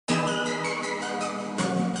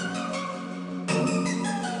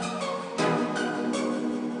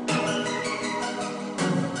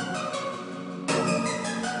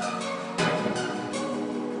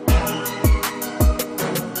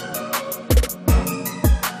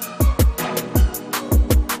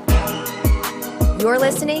You're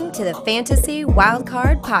listening to the Fantasy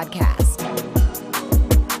Wildcard Podcast.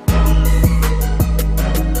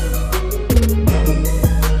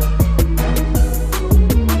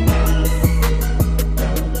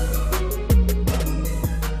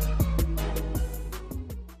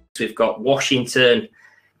 We've got Washington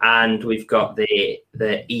and we've got the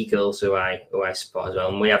Eagles who I support as well.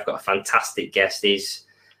 And we have got a fantastic guest. He's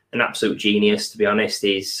an absolute genius, to be honest.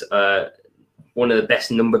 He's one of the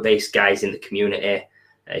best number-based guys in the community.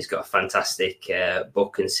 He's got a fantastic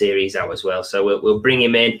book and series out as well. So we'll bring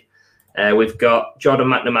him in. We've got Jordan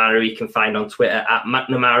McNamara, who you can find on Twitter at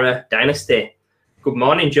McNamara Dynasty. Good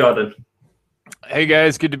morning, Jordan. Hey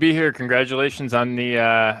guys, good to be here. Congratulations on the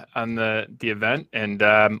event, and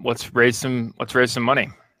let's raise some money.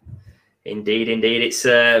 Indeed. It's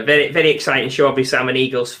a very, very exciting show. Obviously, I'm an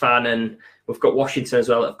Eagles fan, and we've got Washington as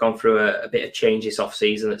well that have gone through a bit of change this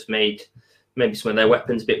offseason that's made maybe some of their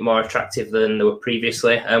weapons a bit more attractive than they were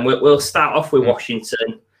previously. And we'll start off with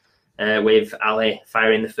Washington with Ali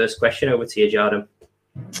firing the first question. Over to you, Jordan.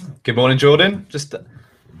 Good morning, Jordan. Just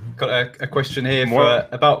got a question here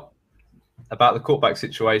about the quarterback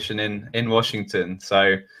situation in Washington.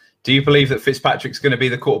 So do you believe that Fitzpatrick's going to be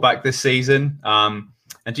the quarterback this season? And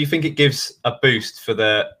do you think it gives a boost for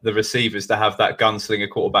the receivers to have that gunslinger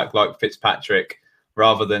quarterback like Fitzpatrick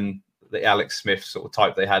rather than the Alex Smith sort of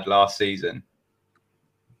type they had last season?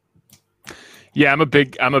 Yeah, I'm a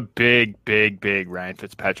big Ryan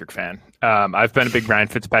Fitzpatrick fan. I've been a big Ryan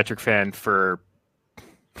Fitzpatrick fan for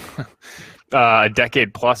a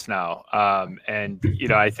decade plus now. And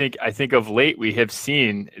I think of late we have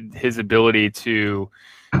seen his ability to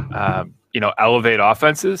elevate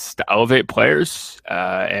offenses, to elevate players.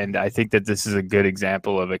 And I think that this is a good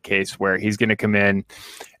example of a case where he's going to come in.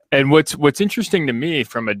 And what's interesting to me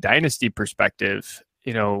from a dynasty perspective,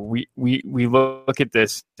 we look at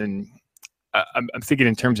this and I'm thinking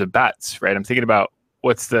in terms of bets, right? I'm thinking about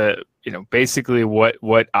what's the, basically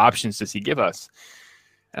what options does he give us?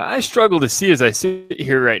 And I struggle to see as I sit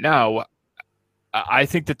here right now. I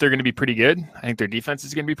think that they're going to be pretty good. I think their defense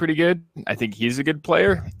is going to be pretty good. I think he's a good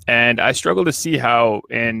player. And I struggle to see how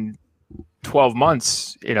in 12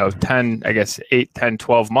 months, 8, 10,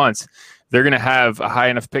 12 months, they're going to have a high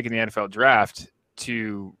enough pick in the NFL draft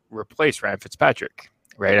to replace Ryan Fitzpatrick,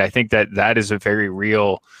 right? I think that is a very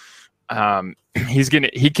real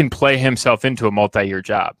he can play himself into a multi-year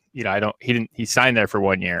job. He signed there for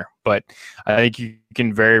 1 year, but I think you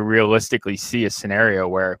can very realistically see a scenario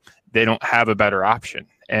where they don't have a better option.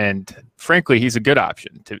 And frankly, he's a good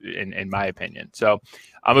option in my opinion. So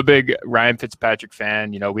I'm a big Ryan Fitzpatrick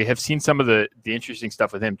fan. We have seen some of the interesting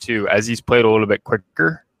stuff with him too, as he's played a little bit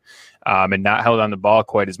quicker and not held on the ball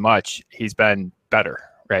quite as much. He's been better,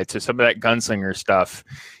 right? So some of that gunslinger stuff,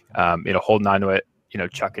 holding on to it,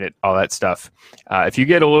 chucking it, all that stuff. If you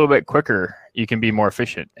get a little bit quicker, you can be more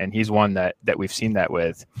efficient. And he's one that we've seen that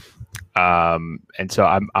with. And so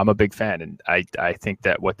I'm a big fan. And I think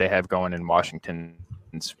that what they have going in Washington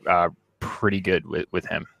is pretty good with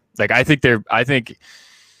him. Like, I think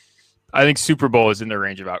Super Bowl is in their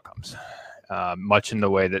range of outcomes, much in the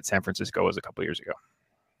way that San Francisco was a couple of years ago.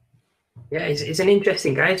 Yeah, he's an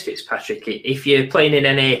interesting guy, Fitzpatrick. If you're playing in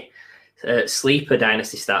any sleeper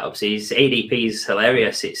dynasty startups, his ADP is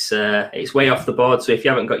hilarious. It's way off the board. So if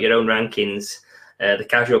you haven't got your own rankings, the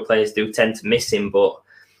casual players do tend to miss him. But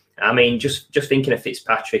I mean, just thinking of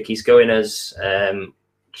Fitzpatrick, he's going as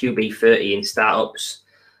QB 30 in startups.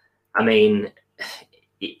 I mean,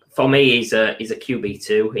 for me, he's a QB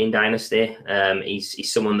 2 in dynasty.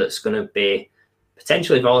 He's someone that's going to be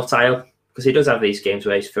potentially volatile because he does have these games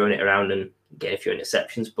where he's throwing it around and getting a few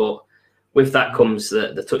interceptions, but with that comes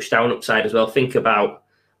the touchdown upside as well. Think about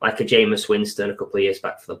like a Jameis Winston a couple of years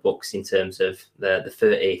back for the Bucs in terms of the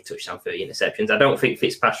 30 touchdown, 30 interceptions. I don't think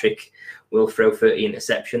Fitzpatrick will throw 30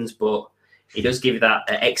 interceptions, but he does give that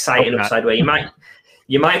exciting upside where you might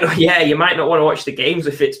not want to watch the games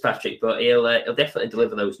with Fitzpatrick, but he'll definitely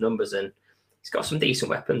deliver those numbers, and he's got some decent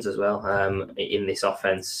weapons as well in this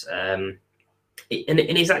offense. And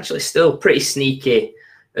he's actually still pretty sneaky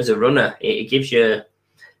as a runner. It gives you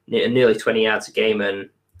nearly 20 yards a game and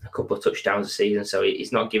a couple of touchdowns a season, so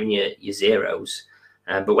he's not giving you your zeros.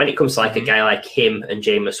 But when it comes to like a guy like him and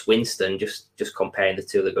Jameis Winston, just comparing the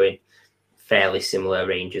two, they're going fairly similar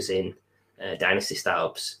ranges in dynasty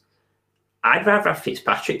startups. I'd rather have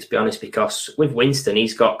Fitzpatrick, to be honest, because with Winston,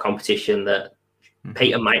 he's got competition that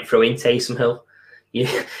Peyton might throw in Taysom Hill.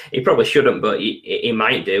 He probably shouldn't, but he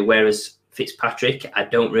might do. Whereas Fitzpatrick, I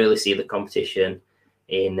don't really see the competition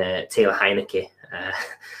in Taylor Heineke.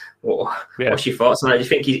 What's your thoughts on that? Do you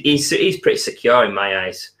think he's pretty secure in my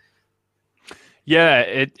eyes?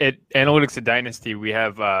 Yeah, at Analytics of Dynasty, we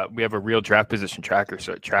have a real draft position tracker,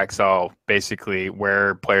 so it tracks all basically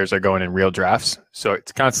where players are going in real drafts. So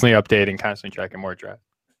it's constantly updating, constantly tracking more drafts.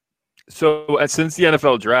 So since the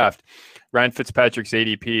NFL draft, Ryan Fitzpatrick's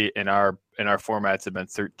ADP in our formats have been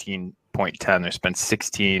 13.10. There's been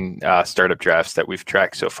 16 startup drafts that we've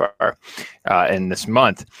tracked so far in this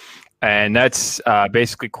month, and that's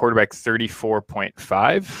basically quarterback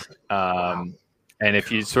 34.5. Wow. And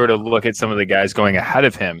if you sort of look at some of the guys going ahead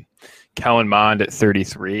of him, Kellen Mond at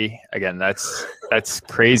 33. Again, that's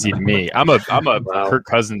crazy to me. I'm a wow. Kirk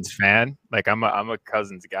Cousins fan. Like I'm a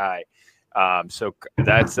Cousins guy. So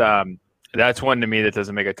that's one to me that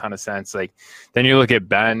doesn't make a ton of sense. Like then you look at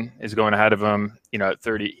Ben is going ahead of him. You know, at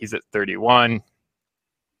 30, he's at 31.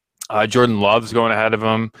 Jordan Love's going ahead of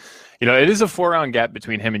him. You know, it is a 4-round gap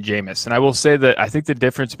between him and Jameis. And I will say that I think the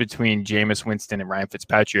difference between Jameis Winston and Ryan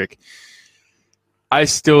Fitzpatrick, I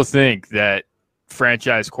still think that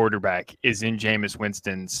franchise quarterback is in Jameis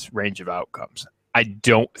Winston's range of outcomes. I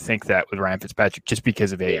don't think that with Ryan Fitzpatrick just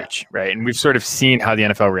because of age, right? And we've sort of seen how the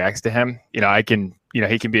NFL reacts to him. You know, he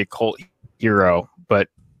can be a cult hero, but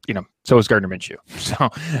you know, so is Gardner Minshew.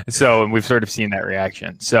 So, and we've sort of seen that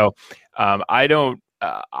reaction. So,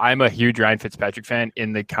 I'm a huge Ryan Fitzpatrick fan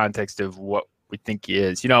in the context of what we think he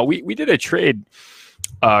is. You know, we did a trade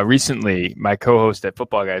recently. My co-host at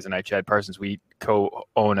Football Guys and I, Chad Parsons, we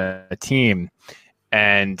co-own a team,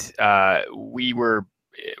 and we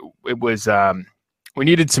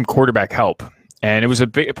needed some quarterback help, and it was a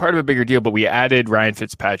part of a bigger deal. But we added Ryan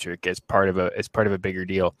Fitzpatrick as part of a bigger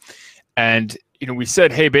deal, and you know, we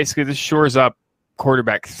said, hey, basically this shores up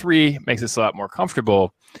quarterback 3, makes us a lot more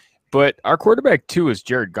comfortable. But our quarterback 2 is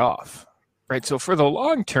Jared Goff, right? So for the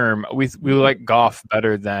long term, we like Goff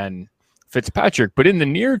better than Fitzpatrick. But in the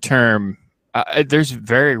near term, there's a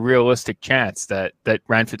very realistic chance that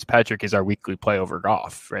Ryan Fitzpatrick is our weekly play over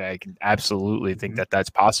Goff, right? I can absolutely think that that's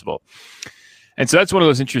possible. And so that's one of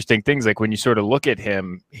those interesting things. Like when you sort of look at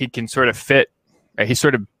him, he can sort of fit. He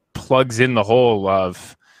sort of plugs in the hole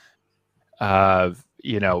of,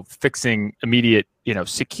 fixing immediate,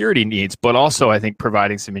 security needs, but also I think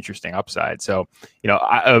providing some interesting upside. So,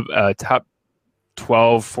 a top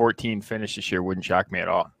 12, 14 finish this year wouldn't shock me at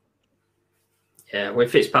all. Yeah,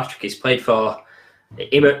 with Fitzpatrick, he's played for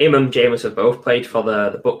him and Jameis have both played for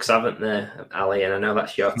the Bucks, haven't they, Ali? And I know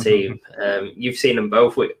that's your team. You've seen them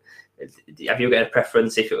both. Have you got a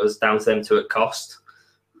preference if it was down to them to a cost?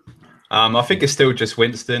 I think it's still just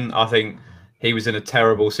Winston. I think he was in a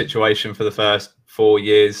terrible situation for the first 4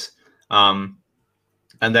 years. And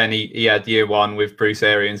then he had year one with Bruce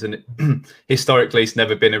Arians. And historically, it's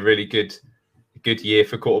never been a really good year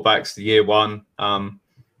for quarterbacks, the year one.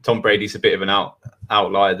 Tom Brady's a bit of an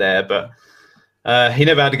outlier there, but he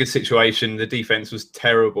never had a good situation. The defense was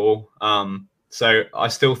terrible. So I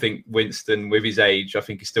still think Winston, with his age, I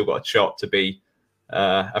think he's still got a shot to be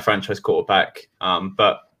a franchise quarterback.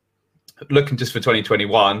 But looking just for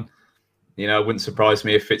 2021, it wouldn't surprise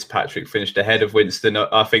me if Fitzpatrick finished ahead of Winston.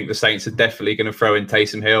 I think the Saints are definitely going to throw in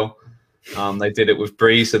Taysom Hill. They did it with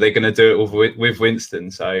Breeze, so they're going to do it with Winston.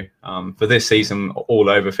 So for this season, all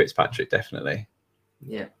over Fitzpatrick, definitely.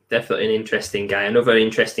 Yeah, definitely an interesting guy. Another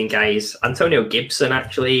interesting guy is Antonio Gibson.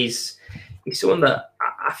 Actually, he's someone that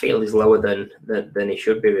I feel is lower than he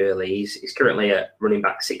should be. Really, he's currently at running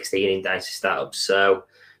back 16 in Dynasty Startups. So,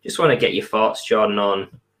 just want to get your thoughts, Jordan, on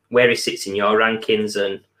where he sits in your rankings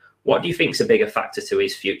and what do you think is a bigger factor to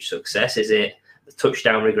his future success? Is it the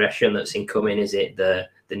touchdown regression that's incoming? Is it the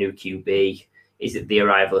new QB? Is it the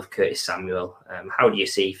arrival of Curtis Samuel? How do you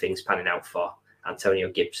see things panning out for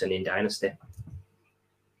Antonio Gibson in Dynasty?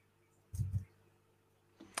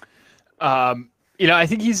 I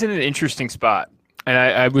think he's in an interesting spot. And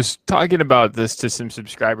I was talking about this to some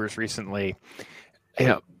subscribers recently.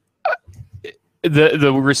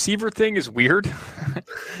 The receiver thing is weird.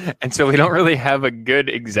 And so we don't really have a good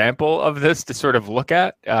example of this to sort of look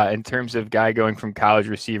at in terms of guy going from college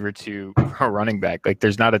receiver to a running back. Like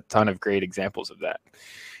there's not a ton of great examples of that.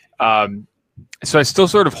 So I still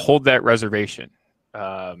sort of hold that reservation.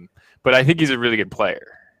 But I think he's a really good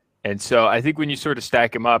player. And so I think when you sort of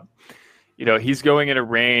stack him up, he's going in a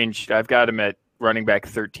range. I've got him at running back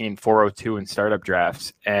 13, 402 in startup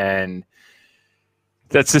drafts. And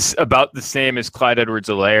that's just about the same as Clyde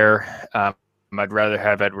Edwards-Helaire. I'd rather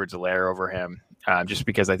have Edwards-Helaire over him just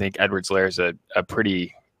because I think Edwards-Helaire is a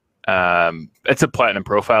pretty it's a platinum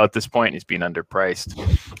profile at this point. He's being underpriced.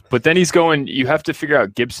 But then you have to figure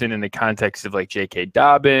out Gibson in the context of like J.K.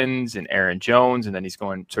 Dobbins and Aaron Jones, and then he's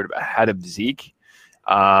going sort of ahead of Zeke.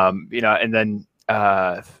 And then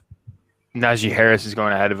Najee Harris is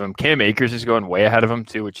going ahead of him. Cam Akers is going way ahead of him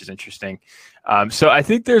too, which is interesting. So I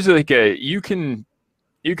think there's you can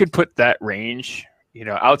put that range,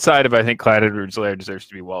 outside of, I think Clyde Edwards-Helaire deserves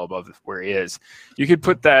to be well above where he is. You could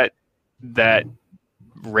put that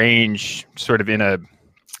range sort of in a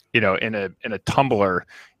tumbler,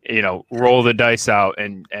 roll the dice out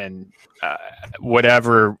and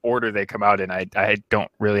whatever order they come out in, I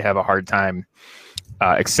don't really have a hard time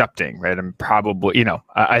accepting, right? I'm probably,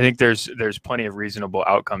 I think there's plenty of reasonable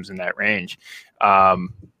outcomes in that range.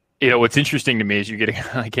 What's interesting to me is you get a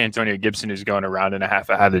guy like Antonio Gibson who's going a round and a half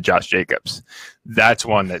ahead of Josh Jacobs. That's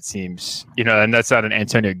one that seems, and that's not an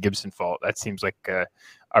Antonio Gibson fault. That seems like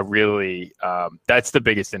a really, that's the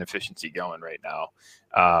biggest inefficiency going right now.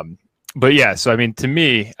 But yeah, so I mean, to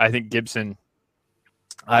me, I think Gibson,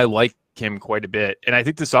 I like him quite a bit, and I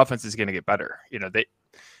think this offense is going to get better. It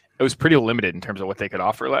was pretty limited in terms of what they could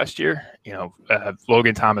offer last year.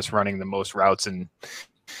 Logan Thomas running the most routes and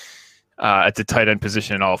at the tight end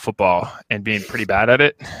position in all of football and being pretty bad at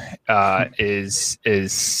it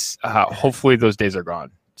is hopefully those days are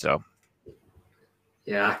gone. So.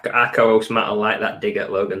 Yeah, our co-host Matt will like that dig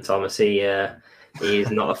at Logan Thomas. He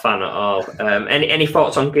is not a fan at all. Any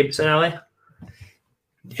thoughts on Gibson, Ali?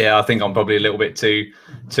 Yeah, I think I'm probably a little bit too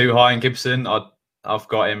high in Gibson. I've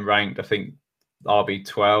got him ranked, I think,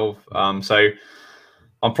 RB12. So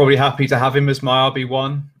I'm probably happy to have him as my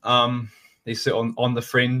RB1. He's on the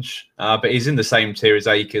fringe, but he's in the same tier as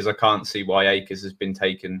Akers. I can't see why Akers has been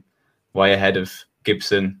taken way ahead of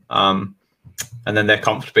Gibson. And then they're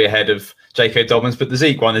comfortably ahead of J.K. Dobbins. But the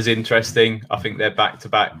Zeke one is interesting. I think they're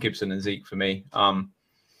back-to-back, Gibson and Zeke, for me.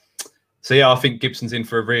 So, yeah, I think Gibson's in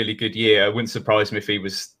for a really good year. It wouldn't surprise me if he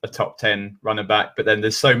was a top 10 running back. But then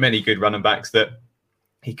there's so many good running backs that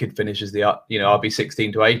he could finish as the RB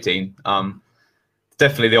 16 to 18.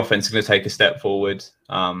 Definitely the offense is going to take a step forward.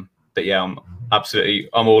 But, yeah,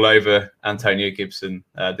 I'm all over Antonio Gibson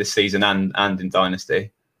this season and in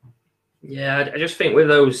Dynasty. Yeah, I just think with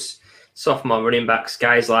those sophomore running backs,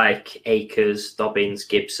 guys like Akers, Dobbins,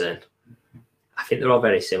 Gibson, I think they're all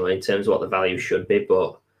very similar in terms of what the value should be.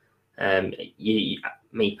 But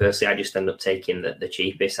me personally, I just end up taking the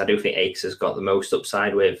cheapest. I do think Akers has got the most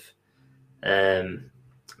upside with that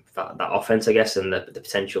offense, I guess, and the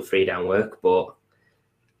potential free down work. But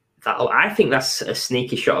I think that's a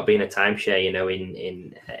sneaky shot of being a timeshare,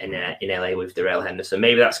 in LA with Darrell Henderson.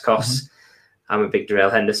 Maybe that's because I'm a big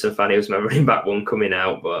Darrell Henderson fan. He was my running back one coming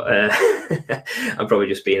out, but I'm probably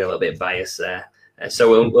just being a little bit biased there. So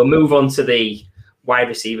we'll move on to the wide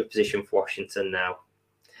receiver position for Washington now.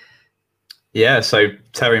 Yeah, so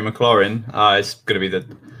Terry McLaurin is going to be the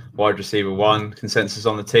wide receiver one consensus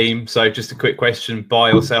on the team. So just a quick question,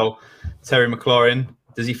 buy or sell Terry McLaurin?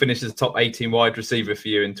 Does he finish as a top 18 wide receiver for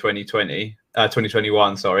you in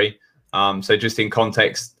 2021? Sorry. So just in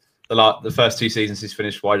context, the first two seasons he's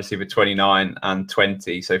finished wide receiver 29 and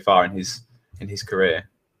 20 so far in his career.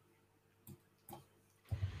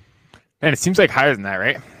 And it seems like higher than that,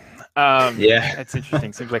 right? Yeah, that's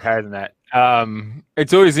interesting. Seems like higher than that.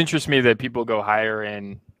 It's always interests me that people go higher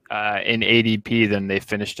in ADP than they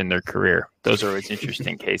finished in their career. Those are always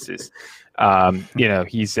interesting cases. We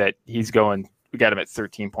got him at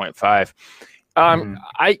 13.5.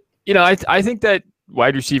 I think that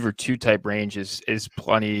wide receiver 2 type range is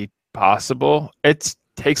plenty possible. It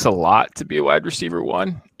takes a lot to be a wide receiver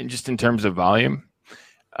 1, and just in terms of volume.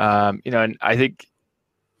 And I think,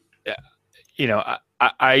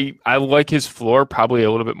 I like his floor probably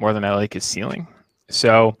a little bit more than I like his ceiling.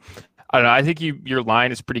 So I don't know. I think your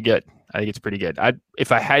line is pretty good. I think it's pretty good.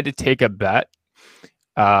 If I had to take a bet,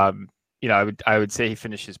 I would say he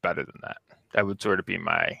finishes better than that. That would sort of be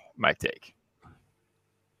my take.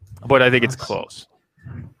 But I think it's close.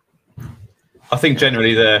 I think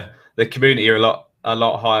generally the community are a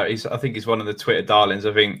lot higher. I think he's one of the Twitter darlings.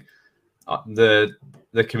 I think the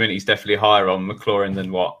community is definitely higher on McLaurin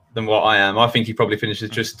than what I am. I think he probably finishes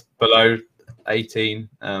just below 18.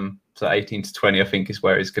 So 18 to 20, I think, is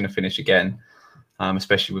where he's going to finish again,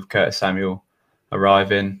 especially with Curtis Samuel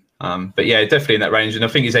arriving. But yeah, definitely in that range. And I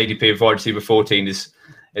think his ADP of wide receiver 14 is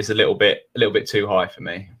a little bit too high for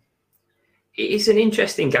me. It's an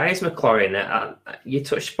interesting guy, is McLaurin. You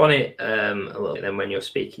touched upon it a little bit then when you were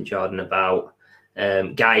speaking, Jordan, about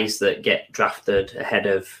guys that get drafted ahead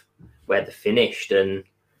of where they finished. And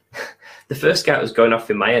the first guy that was going off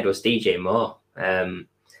in my head was DJ Moore. And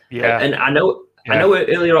I know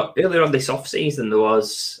earlier on this offseason there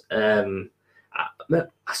was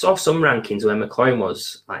I saw some rankings where McLaurin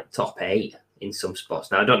was like top 8 in some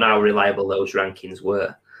spots. Now I don't know how reliable those rankings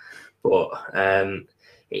were, but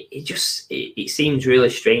it seems really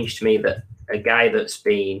strange to me that a guy that's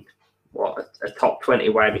been a top 20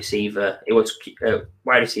 wide receiver. He was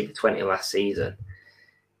wide receiver 20 last season.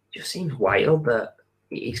 Just seems wild that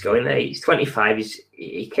he's going there. He's 25.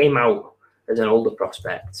 He came out as an older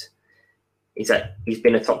prospect. He's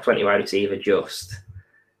been a top 20 wide receiver just.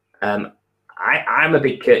 I'm a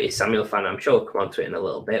big Curtis Samuel fan. I'm sure we'll come on to it in a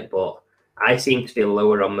little bit, but I seem to be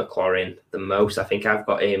lower on McLaurin than most. I think I've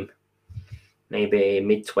got him maybe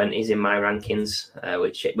mid-20s in my rankings,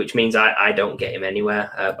 which means I don't get him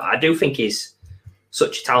anywhere. But I do think he's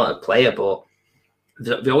such a talented player, but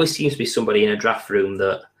there always seems to be somebody in a draft room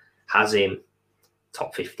that has him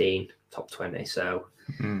top 15, top 20. So,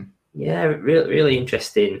 yeah, really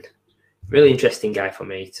interesting guy for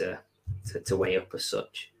me to weigh up as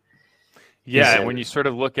such. Yeah, and when you sort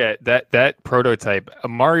of look at that prototype,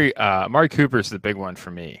 Amari Cooper is the big one for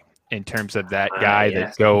me in terms of that guy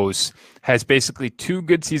that has basically 2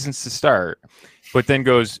 good seasons to start, but then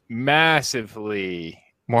goes massively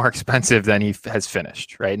more expensive than he has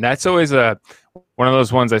finished, right? And that's always one of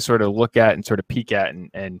those ones I sort of look at and sort of peek at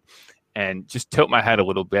and just tilt my head a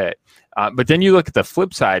little bit. But then you look at the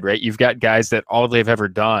flip side, right? You've got guys that all they've ever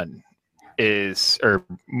done or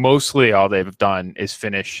mostly all they've done is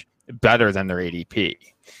finish better than their ADP.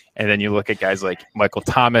 And then you look at guys like Michael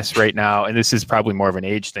Thomas right now, and this is probably more of an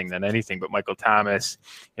age thing than anything, but Michael Thomas,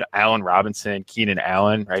 Allen Robinson, Keenan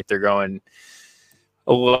Allen, right? They're going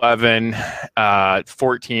 11,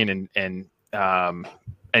 14, and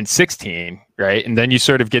 16, right? And then you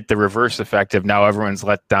sort of get the reverse effect of now everyone's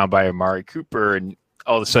let down by Amari Cooper, and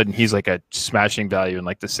all of a sudden he's like a smashing value in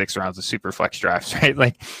like the 6 rounds of super flex drafts, right?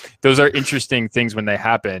 Like those are interesting things when they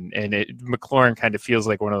happen. And McLaurin kind of feels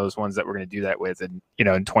like one of those ones that we're going to do that with. And,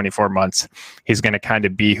 in 24 months, he's going to kind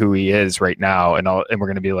of be who he is right now. And we're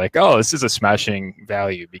going to be like, oh, this is a smashing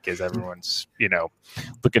value because everyone's,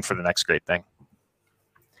 looking for the next great thing.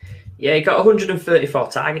 Yeah, he got 134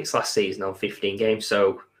 targets last season on 15 games.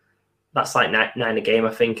 So that's like 9 a game,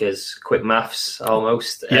 I think, as quick maths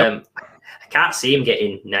almost. Yep. I can't see him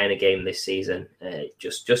getting 9 a game this season.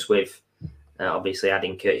 Just with obviously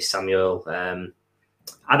adding Curtis Samuel,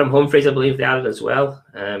 Adam Humphries, I believe they added as well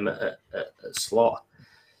at slot.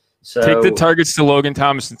 So take the targets to Logan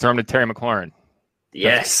Thomas and throw them to Terry McLaurin.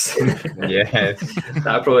 Yes, yes, that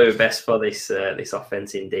would probably be best for this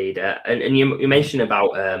offense indeed. And you mentioned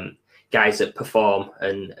about guys that perform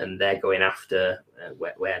and they're going after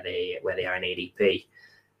where they are in ADP.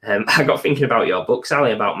 I got thinking about your book,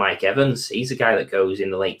 Sally, about Mike Evans. He's a guy that goes in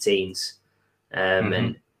the late teens.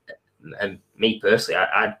 And me personally,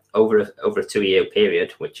 I over a 2-year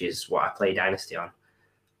period, which is what I play Dynasty on,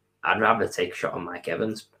 I'd rather take a shot on Mike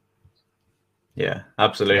Evans. Yeah,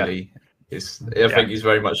 absolutely. Yeah. I think he's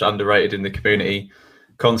very much underrated in the community.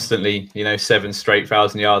 Constantly, 7 straight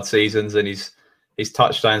 1,000-yard seasons, and his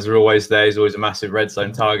touchdowns are always there. He's always a massive red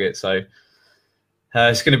zone target. So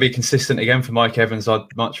it's going to be consistent again for Mike Evans. I'd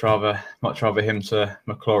much rather him to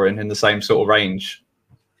McLaurin in the same sort of range.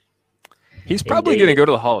 He's probably going to go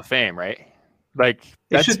to the Hall of Fame, right? Like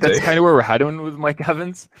that's kind of where we're heading with Mike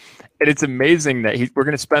Evans, and it's amazing that we're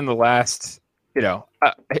going to spend the last,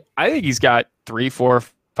 I think he's got 3, 4,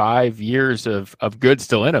 5 years of good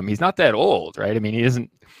still in him. He's not that old, right? I mean, he isn't.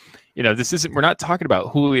 We're not talking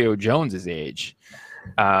about Julio Jones's age,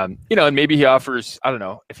 and maybe he offers. I don't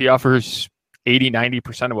know if he offers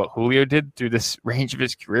 80-90% of what Julio did through this range of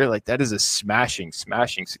his career. Like that is a smashing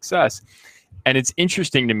success. And it's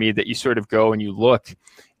interesting to me that you sort of go and you look,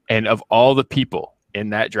 and of all the people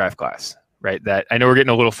in that draft class, right? That I know we're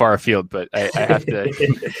getting a little far afield, but I have to.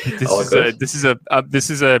 This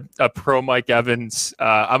is a pro Mike Evans.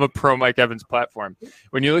 I'm a pro Mike Evans platform.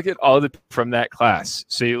 When you look at all from that class,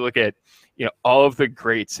 so you look at all of the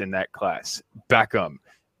greats in that class: Beckham,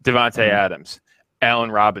 Devontae Adams,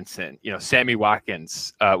 Allen Robinson, Sammy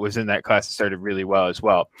Watkins was in that class and started really well as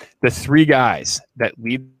well. The 3 guys that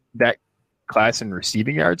lead that class in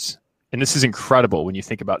receiving yards, and this is incredible when you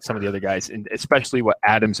think about some of the other guys, and especially what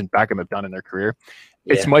Adams and Beckham have done in their career.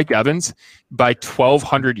 Yeah. It's Mike Evans by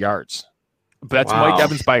 1,200 yards. But that's Mike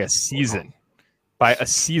Evans by a season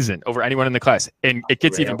over anyone in the class. And it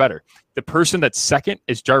gets even better. The person that's second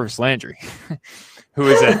is Jarvis Landry. Who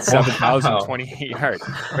is at 7,028 yards,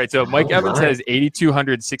 right? So Mike Evans has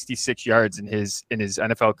 8,266 yards in his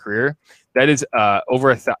NFL career. That is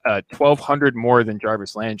over 1,200 more than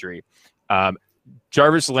Jarvis Landry.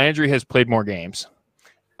 Jarvis Landry has played more games,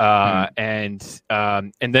 and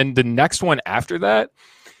then the next one after that,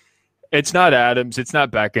 it's not Adams, it's not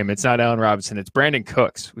Beckham, it's not Allen Robinson, it's Brandon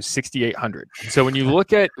Cooks with 6,800. So when you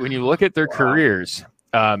look at their careers.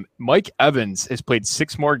 Mike Evans has played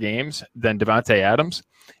 6 more games than Devontae Adams,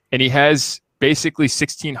 and he has basically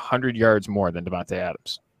 1,600 yards more than Devontae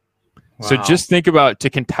Adams. So just think about, to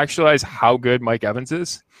contextualize how good Mike Evans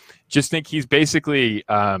is, just think he's basically,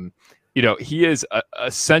 he is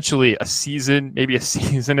essentially a season, maybe a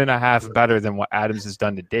season and a half better than what Adams has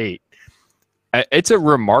done to date. It's a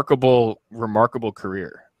remarkable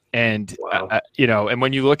career. And, and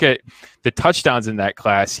when you look at the touchdowns in that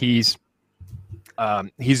class, he is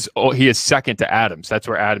second to Adams. That's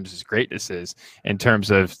where Adams' greatness is in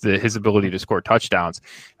terms of his ability to score touchdowns.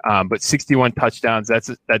 But 61 touchdowns,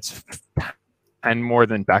 that's 10 more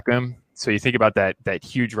than Beckham. So you think about that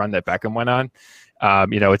huge run that Beckham went on.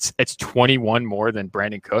 It's 21 more than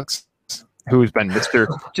Brandon Cooks, who's been Mr.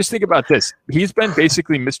 Just think about this. He's been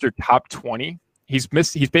basically Mr. Top 20. He's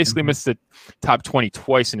basically missed the top 20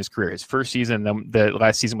 twice in his career. His first season, then the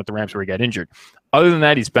last season with the Rams where he got injured. Other than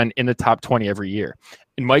that, he's been in the top 20 every year.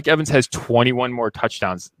 And Mike Evans has 21 more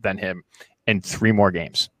touchdowns than him in 3 more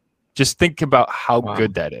games. Just think about how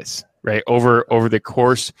good that is, right? Over the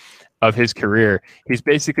course of his career, he's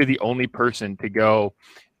basically the only person to go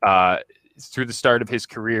through the start of his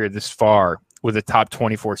career this far with a top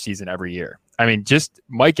 24 season every year. I mean, just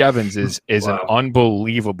Mike Evans is an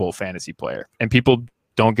unbelievable fantasy player, and people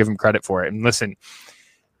don't give him credit for it. And listen,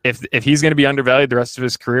 if he's going to be undervalued the rest of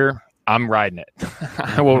his career, I'm riding it.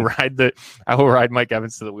 I will ride Mike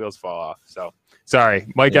Evans till the wheels fall off. So sorry,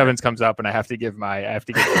 Mike Evans comes up, and I have to give I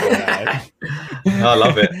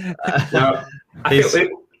love it.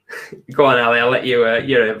 Go on, Ali. I'll let you.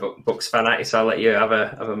 You're a Bucks fan, aren't you? So I'll let you have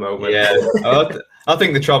a moment. Yeah, I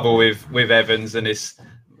think the trouble with Evans and his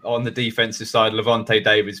on the defensive side, Levante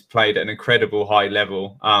David's played at an incredible high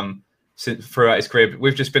level throughout his career. But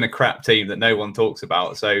we've just been a crap team that no one talks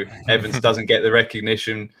about. So Evans doesn't get the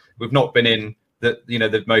recognition. We've not been in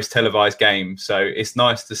the most televised game. So it's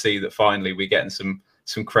nice to see that finally we're getting some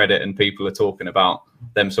credit and people are talking about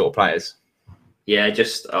them sort of players. Yeah,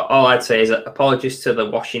 just all I'd say is apologies to the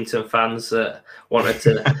Washington fans that wanted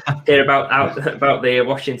to hear about the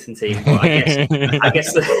Washington team. But I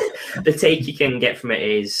guess the take you can get from it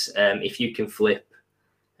is if you can flip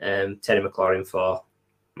Terry McLaurin for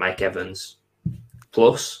Mike Evans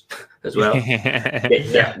plus as well.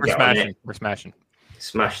 We're smashing.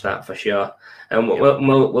 Smash that for sure. And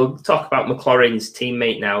we'll talk about McLaurin's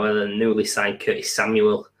teammate now, the newly signed Curtis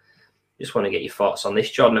Samuel. Just want to get your thoughts on this,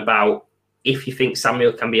 Jordan, about if you think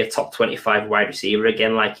Samuel can be a top 25 wide receiver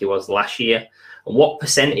again like he was last year, and what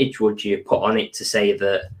percentage would you put on it to say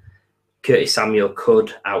that Curtis Samuel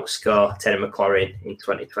could outscore Terry McLaurin in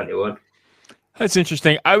 2021? That's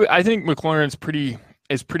interesting. I think McLaurin's pretty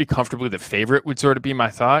comfortably the favorite would sort of be my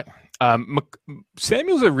thought.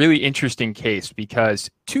 Samuel's a really interesting case because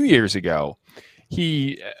 2 years ago,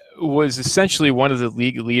 he was essentially one of the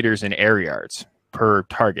league leaders in air yards per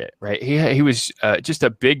target, right? He was just a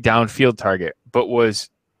big downfield target, but was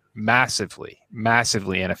massively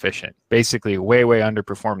inefficient, basically way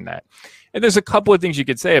underperformed that. And there's a couple of things you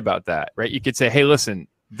could say about that, right? You could say, hey, listen,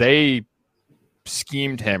 they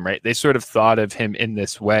schemed him, right? They sort of thought of him in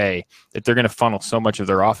this way that they're going to funnel so much of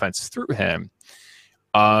their offense through him.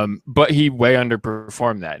 But he way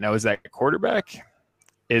underperformed that. Now, is that a quarterback?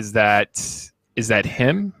 Is that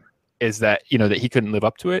him? Is that, that he couldn't live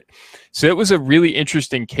up to it? So it was a really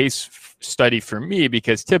interesting case study for me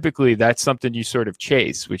because typically that's something you sort of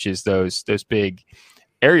chase, which is those big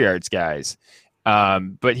air yards guys.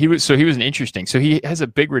 But he was an interesting. So he has a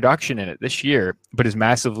big reduction in it this year, but is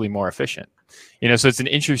massively more efficient. So it's an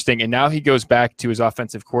interesting. And now he goes back to his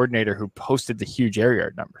offensive coordinator who posted the huge air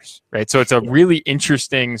yard numbers, right? So it's a really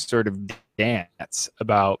interesting sort of dance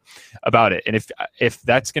about it. And if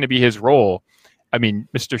that's going to be his role, I mean,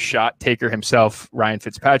 Mr. Shot Taker himself, Ryan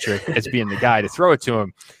Fitzpatrick, as being the guy to throw it to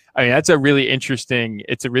him. I mean, it's a really interesting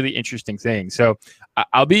thing. So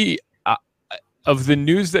I'll be of the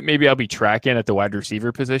news that maybe I'll be tracking at the wide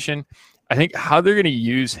receiver position. I think how they're going to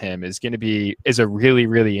use him is a really,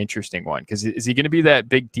 really interesting one. Because is he going to be that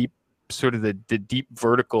big, deep, sort of the deep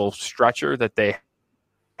vertical stretcher that they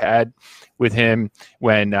had with him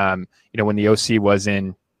when the OC was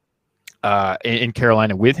in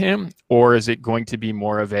Carolina with him, or is it going to be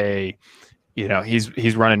more of a,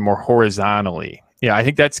 he's running more horizontally? Yeah, I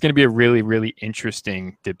think that's going to be a really, really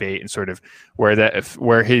interesting debate and sort of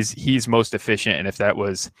where he's most efficient, and if that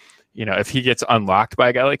was, if he gets unlocked by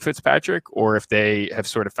a guy like Fitzpatrick, or if they have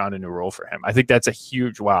sort of found a new role for him. I think that's a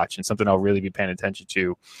huge watch and something I'll really be paying attention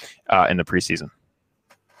to in the preseason.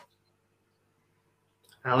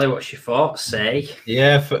 Ali, what's your thoughts? Say.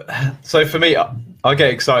 Yeah, so for me, I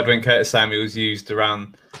get excited when Curtis Samuel's used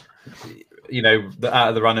around, out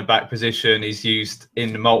of the running back position. He's used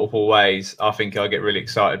in multiple ways. I think I get really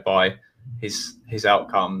excited by his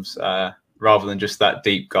outcomes rather than just that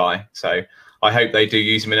deep guy. So I hope they do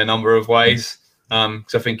use him in a number of ways.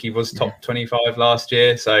 Because I think he was top 25 last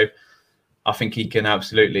year. So I think he can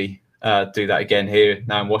absolutely do that again here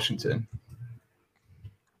now in Washington.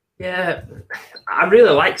 Yeah, I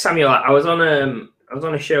really like Samuel. I was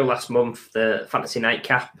on a show last month, the Fantasy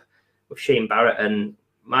Nightcap with Shane Barrett, and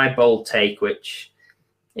my bold take, which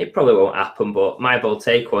it probably won't happen, but my bold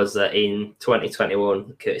take was that in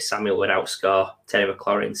 2021, Curtis Samuel would outscore Terry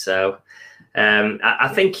McLaurin. So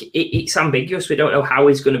I think it's ambiguous. We don't know how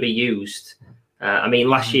he's going to be used. I mean,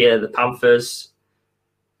 last year, the Panthers,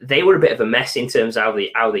 they were a bit of a mess in terms of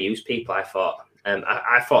how they use people, I thought.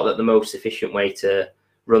 I thought that the most efficient way to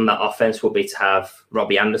run that offense would be to have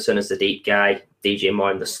Robbie Anderson as the deep guy, DJ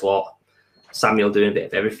Moore in the slot, Samuel doing a bit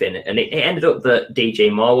of everything. And it ended up that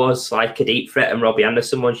DJ Moore was like a deep threat and Robbie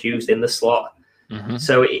Anderson was used in the slot. Mm-hmm.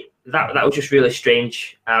 So that was just really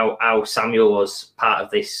strange how Samuel was part of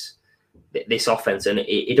this offense. And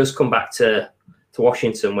it does come back to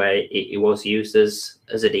Washington, where he was used as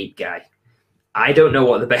a deep guy. I don't know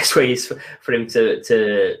what the best way is for him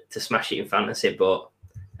to smash it in fantasy, but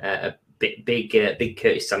a big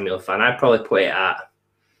Curtis Samuel fan. I'd probably put it at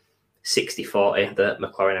 60-40 that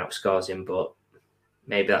McLaurin outscores him, but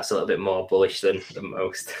maybe that's a little bit more bullish than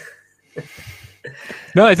most.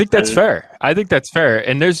 No, I think that's fair. And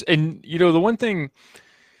the one thing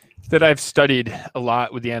that I've studied a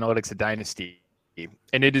lot with the analytics of Dynasty,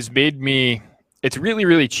 and it has made me. It's really,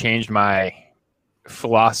 really changed my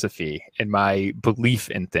philosophy and my belief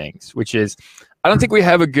in things, which is I don't think we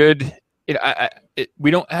have a good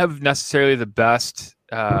we don't have necessarily the best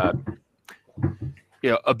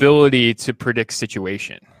ability to predict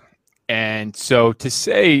situation. And so to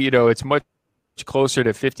say, it's much closer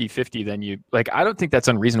to 50-50 than you like, I don't think that's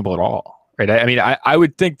unreasonable at all. Right. I mean, I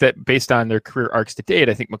would think that based on their career arcs to date,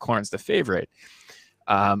 I think McLaurin's the favorite.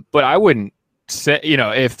 But I wouldn't say,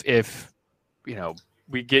 if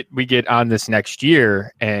we get on this next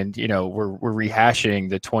year and we're rehashing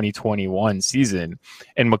the 2021 season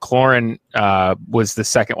and McLaurin was the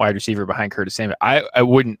second wide receiver behind Curtis Samuel, I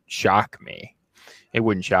wouldn't shock me. It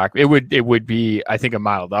wouldn't shock me. It would be, I think, a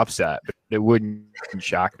mild upset, but it wouldn't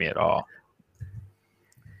shock me at all.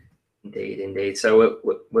 Indeed. So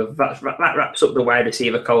that wraps up the wide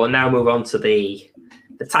receiver call, and now move on to the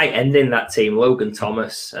tight end in that team, Logan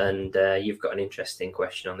Thomas, and you've got an interesting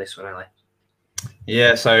question on this one, Ali.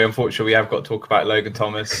 Yeah, so unfortunately we have got to talk about Logan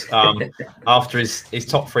Thomas. After his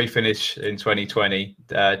top 3 finish in 2020,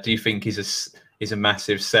 do you think he's a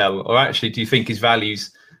massive sell, or actually do you think his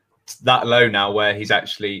value's that low now where he's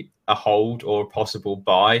actually a hold or a possible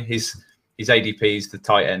buy? His ADP is the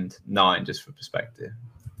tight end 9, just for perspective.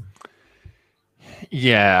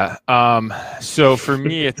 Yeah. So for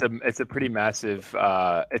me, it's a pretty massive,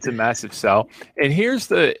 it's a massive sell. And here's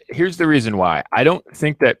the reason why. I don't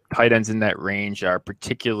think that tight ends in that range are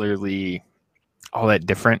particularly all that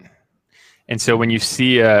different. And so when you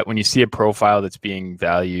see a profile that's being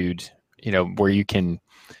valued, where you can,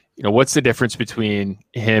 what's the difference between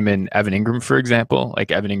him and Evan Ingram, for example?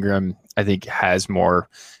 Like Evan Ingram, I think has more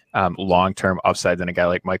long-term upside than a guy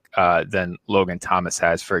like than Logan Thomas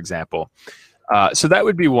has, for example. So that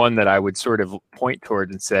would be one that I would sort of point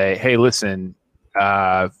toward and say, hey, listen,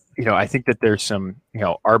 I think that there's some,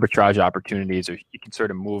 arbitrage opportunities, or you can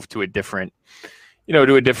sort of move to a different,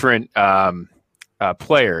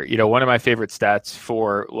 player. One of my favorite stats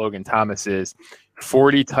for Logan Thomas is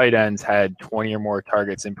 40 tight ends had 20 or more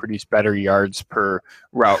targets and produced better yards per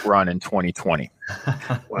route run in 2020.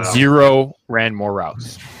 Wow. 0 ran more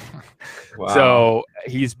routes. Wow. So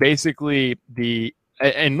he's basically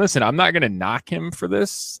and listen, I'm not going to knock him for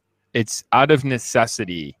this. It's out of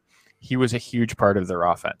necessity. He was a huge part of their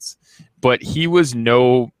offense, but he was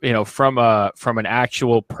from an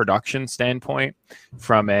actual production standpoint,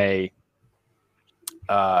 from an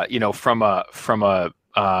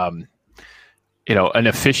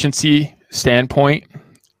efficiency standpoint,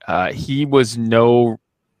 he was no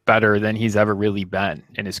better than he's ever really been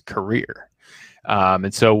in his career.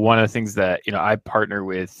 And so one of the things that, I partner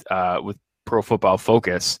with Pro Football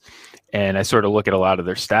Focus, and I sort of look at a lot of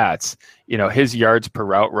their stats, his yards per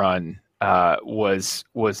route run was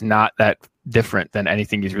not that different than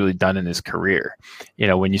anything he's really done in his career.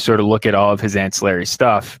 When you sort of look at all of his ancillary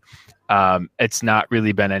stuff, it's not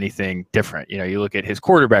really been anything different. You look at his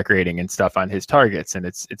quarterback rating and stuff on his targets, and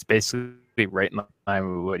it's basically right in line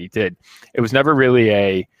with what he did. It was never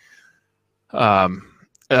really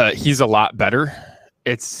he's a lot better.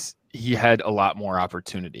 He had a lot more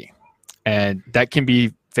opportunity. And that can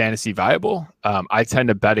be fantasy viable. I tend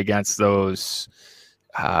to bet against those,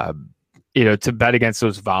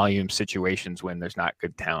 volume situations when there's not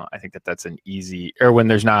good talent. I think that's an easy, or when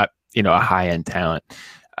there's not a high-end talent.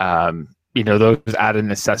 Those out of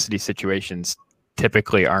necessity situations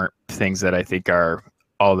typically aren't things that I think are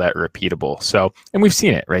all that repeatable. So, and we've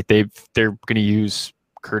seen it, right? They're going to use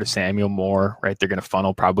Curtis Samuel more, right? They're going to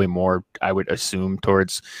funnel probably more, I would assume,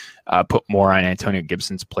 towards put more on Antonio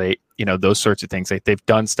Gibson's plate, those sorts of things. Like they've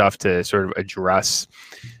done stuff to sort of address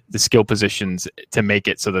the skill positions to make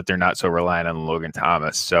it so that they're not so reliant on Logan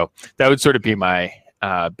Thomas. So that would sort of be my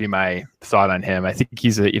thought on him. I think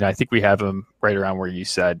he's I think we have him right around where you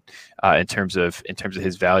said in terms of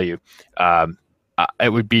his value. It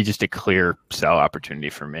would be just a clear sell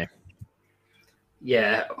opportunity for me.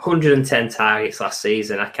 Yeah, 110 targets last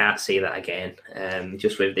season. I can't see that again,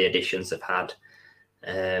 just with the additions they've had.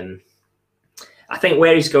 I think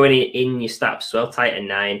where he's going in your stats as well, tight end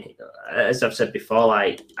 9, as I've said before,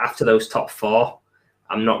 like after those top 4,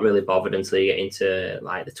 I'm not really bothered until you get into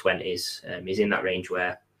like the 20s. He's in that range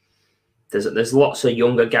where there's lots of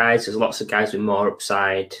younger guys, there's lots of guys with more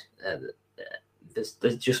upside.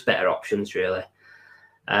 There's just better options, really.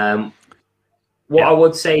 I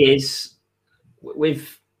would say is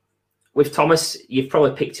with Thomas, you've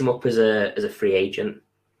probably picked him up as a free agent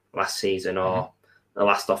last season or the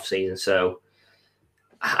last off season. So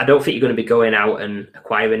I don't think you're going to be going out and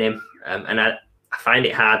acquiring him. And I find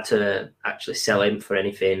it hard to actually sell him for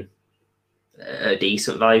anything a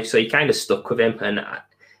decent value. So you're kind of stuck with him. And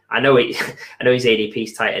I know his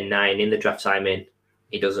ADP's tight end 9. In the drafts I'm in,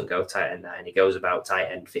 he doesn't go tight end 9. He goes about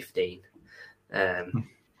tight end 15.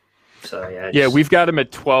 We've got him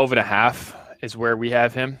at 12.5 is where we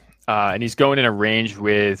have him. And he's going in a range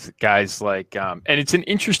with guys like, and it's an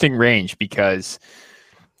interesting range because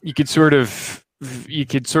you could sort of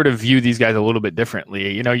view these guys a little bit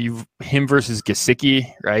differently. Him versus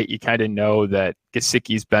Gesicki, right? You kind of know that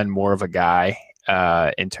Gesicki's been more of a guy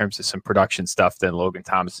in terms of some production stuff than Logan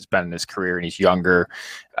Thomas has been in his career, and he's younger.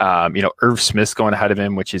 Irv Smith's going ahead of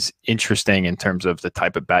him, which is interesting in terms of the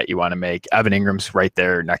type of bet you want to make. Evan Ingram's right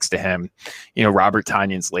there next to him. Robert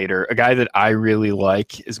Tonyan's later. A guy that I really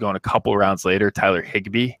like is going a couple rounds later, Tyler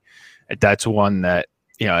Higbee. That's one that,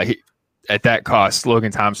 at that cost,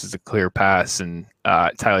 Logan Thomas is a clear pass, and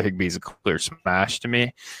Tyler Higbee is a clear smash to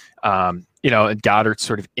me. And Goddard's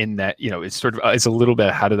sort of in that, it's a little bit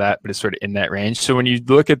ahead of that, but it's sort of in that range. So when you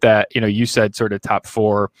look at that, you said sort of top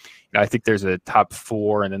 4, I think there's a top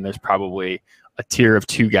 4, and then there's probably a tier of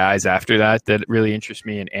 2 guys after that really interest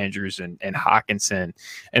me, in Andrews and Hawkinson.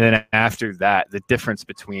 And then after that, the difference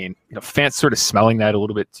between, Fant's sort of smelling that a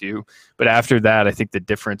little bit too. But after that, I think the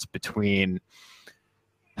difference between,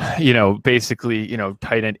 basically,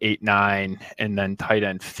 tight end 8, 9, and then tight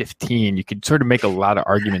end 15, you could sort of make a lot of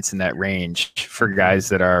arguments in that range for guys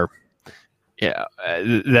that are,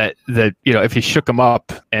 if you shook them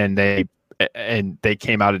up and they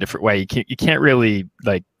came out a different way, you can't really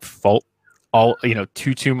like fault all,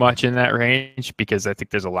 too much in that range, because I think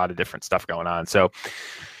there's a lot of different stuff going on. So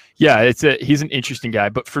yeah, he's an interesting guy,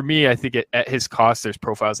 but for me, I think at his cost, there's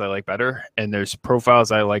profiles I like better, and there's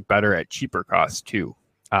profiles I like better at cheaper costs too.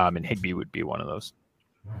 And Higbee would be one of those.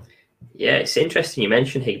 Yeah, it's interesting you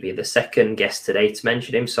mentioned Higbee, the second guest today to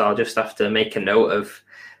mention him. So I'll just have to make a note of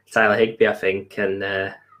Tyler Higbee, I think. And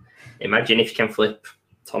imagine if you can flip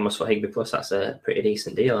Thomas for Higbee plus, that's a pretty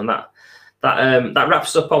decent deal. And that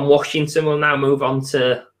wraps up on Washington. We'll now move on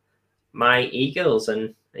to my Eagles.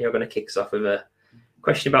 And you're going to kick us off with a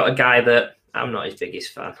question about a guy that I'm not his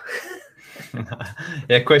biggest fan.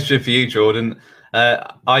 Yeah, question for you, Jordan.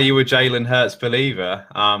 Are you a Jalen Hurts believer?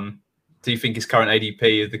 Do you think his current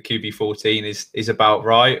ADP of the QB14 is about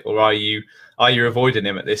right, or are you avoiding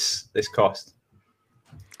him at this cost?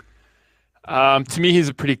 To me, he's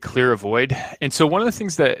a pretty clear avoid. And so one of the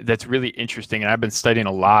things that's really interesting, and I've been studying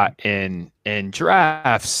a lot in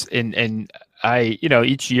drafts, and I,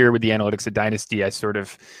 each year with the analytics of Dynasty,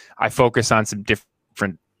 I focus on some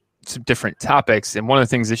different topics. And one of the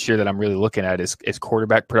things this year that I'm really looking at is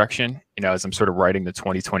quarterback production, as I'm sort of writing the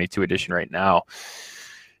 2022 edition right now.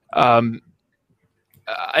 And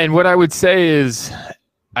what I would say is,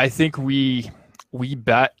 I think we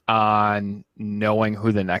bet on knowing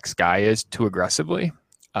who the next guy is too aggressively.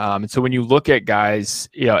 And so when you look at guys,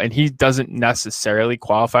 and he doesn't necessarily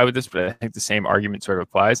qualify with this, but I think the same argument sort of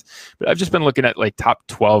applies. But I've just been looking at like top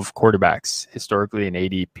 12 quarterbacks historically in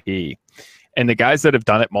ADP. And the guys that have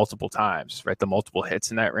done it multiple times, right, the multiple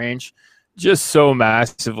hits in that range, just so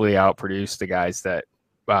massively outproduce the guys that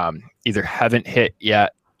either haven't hit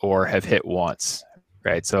yet or have hit once,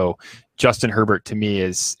 right? So Justin Herbert, to me,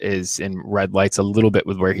 is in red lights a little bit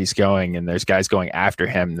with where he's going, and there's guys going after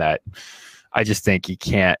him that I just think he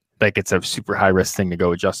can't like it's a super high risk thing to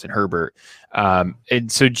go with Justin Herbert.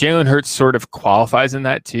 And so Jalen Hurts sort of qualifies in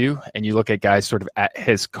that too. And you look at guys sort of at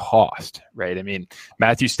his cost, right? I mean,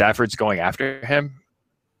 Matthew Stafford's going after him.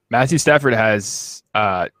 Matthew Stafford has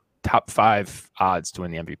top 5 odds to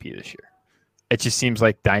win the MVP this year. It just seems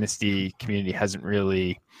like dynasty community hasn't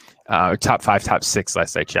really, top 5, top 6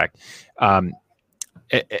 last I checked.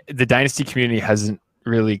 The dynasty community hasn't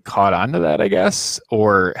really caught on to that, I guess,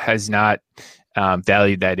 or has not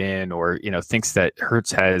valued that in, or thinks that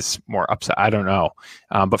Hurts has more upside. I don't know,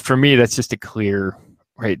 but for me, that's just a clear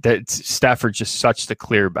right. That Stafford's just such the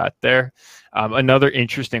clear bet there. Another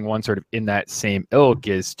interesting one, sort of in that same ilk,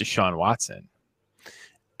 is Deshaun Watson,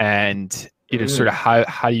 and sort of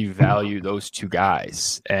how do you value those two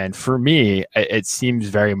guys? And for me, it seems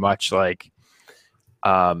very much like,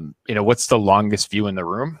 what's the longest view in the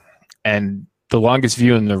room? And the longest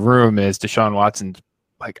view in the room is Deshaun Watson's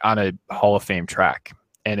like on a Hall of Fame track,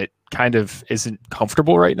 and it kind of isn't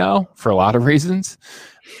comfortable right now for a lot of reasons.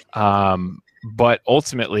 But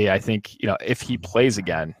ultimately, I think, if he plays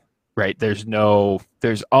again, right, there's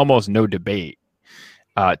almost no debate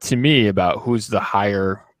to me about who's the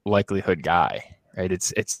higher likelihood guy, right?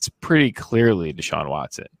 It's pretty clearly Deshaun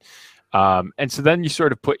Watson. And so then you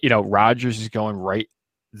sort of put, Rodgers is going right.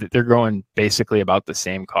 They're going basically about the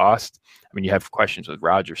same cost. I mean, you have questions with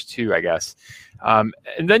Rodgers too, I guess. And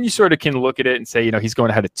then you sort of can look at it and say, he's going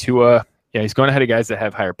ahead of Tua. He's going ahead of guys that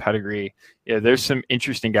have higher pedigree. There's some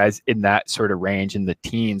interesting guys in that sort of range in the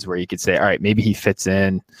teens where you could say, all right, maybe he fits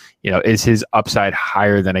in. Is his upside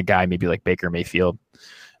higher than a guy maybe like Baker Mayfield?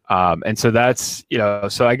 And so that's,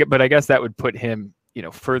 but I guess that would put him,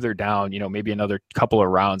 further down, maybe another couple of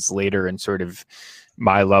rounds later, and sort of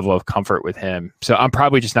my level of comfort with him. So I'm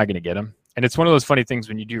probably just not going to get him. And it's one of those funny things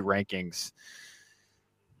when you do rankings.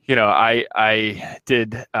 I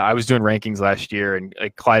was doing rankings last year, and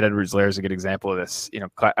like Clyde Edwards-Helaire is a good example of this.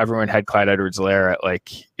 Everyone had Clyde Edwards-Helaire at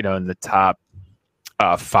like, in the top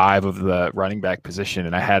 5 of the running back position,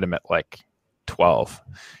 and I had him at like 12.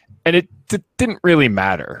 And it didn't really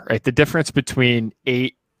matter, right? The difference between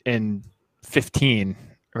 8 and 15,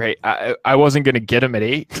 right? I wasn't going to get him at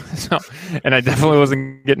 8, and I definitely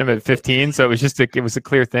wasn't getting him at 15. So it was just it was a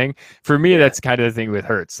clear thing for me. That's kind of the thing with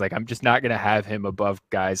Hurts. Like, I'm just not going to have him above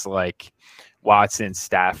guys like Watson,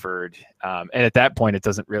 Stafford, and at that point, it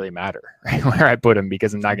doesn't really matter, right, where I put him,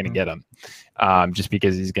 because I'm not going to get him, just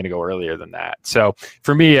because he's going to go earlier than that. So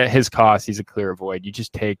for me, at his cost, he's a clear avoid. You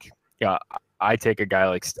just take, I take a guy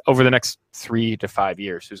like over the next 3 to 5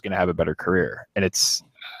 years who's going to have a better career, and it's,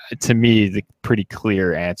 to me, the pretty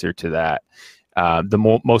clear answer to that.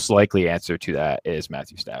 The most likely answer to that is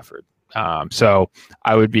Matthew Stafford. So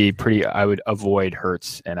I would avoid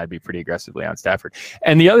Hurts, and I'd be pretty aggressively on Stafford.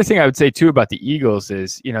 And the other thing I would say too about the Eagles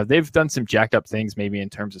is, they've done some jacked up things, maybe in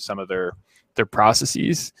terms of some of their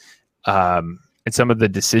processes, and some of the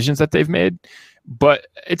decisions that they've made. But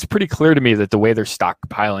it's pretty clear to me that the way they're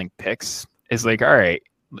stockpiling picks is like, all right,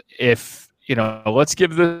 if, let's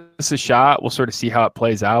give this a shot. We'll sort of see how it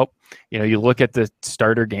plays out. You look at the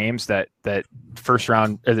starter games that that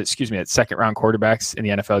second round quarterbacks in the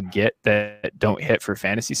NFL get that don't hit for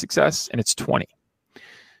fantasy success, and it's 20,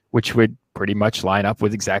 which would pretty much line up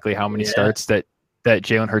with exactly how many starts that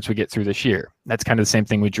Jalen Hurts would get through this year. That's kind of the same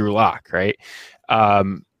thing with Drew Lock, right?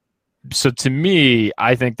 So to me,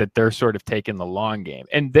 I think that they're sort of taking the long game,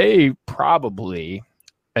 and they probably,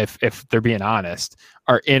 if they're being honest,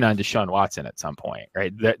 are in on Deshaun Watson at some point,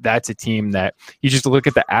 right? That's a team that you just look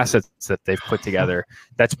at the assets that they've put together.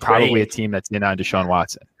 That's probably a team that's in on Deshaun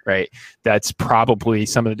Watson, right? That's probably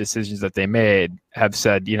some of the decisions that they made have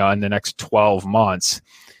said, in the next 12 months,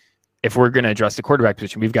 if we're going to address the quarterback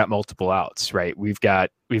position, we've got multiple outs, right? We've got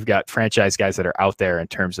franchise guys that are out there in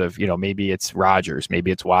terms of, maybe it's Rodgers, maybe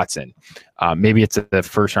it's Watson, maybe it's the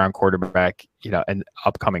first round quarterback, an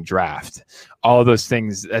upcoming draft. All of those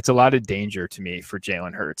things, that's a lot of danger to me for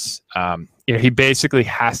Jalen Hurts. He basically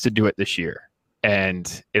has to do it this year.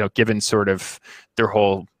 And, given sort of their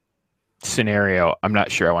whole scenario, I'm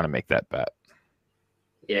not sure I want to make that bet.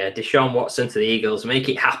 Yeah, Deshaun Watson to the Eagles. Make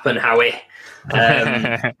it happen, Howie.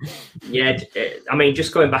 I mean,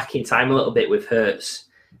 just going back in time a little bit with Hurts,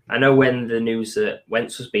 I know when the news that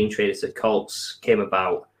Wentz was being traded to the Colts came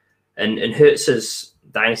about, and Hurts's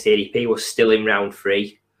dynasty ADP was still in round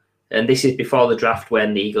 3. And this is before the draft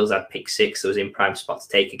when the Eagles had pick 6. That was in prime spot to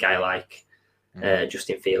take a guy like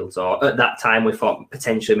Justin Fields. Or at that time, we thought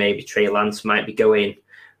potentially maybe Trey Lance might be going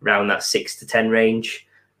around that 6 to 10 range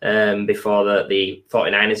before the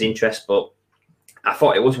 49ers interest. But I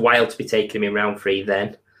thought it was wild to be taking him in round 3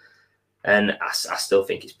 then. And I still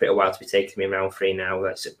think it's pretty wild to be taking him in round 3 now.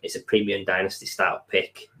 It's a premium dynasty startup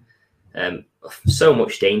pick. So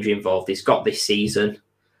much danger involved. He's got this season,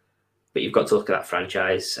 but you've got to look at that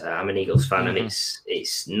franchise. I'm an Eagles fan, and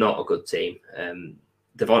it's not a good team.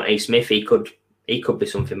 Devontae Smith, he could be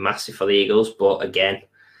something massive for the Eagles, but again,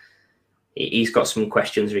 he's got some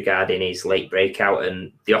questions regarding his late breakout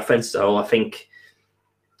and the offense as a whole. I think,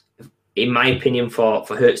 in my opinion, for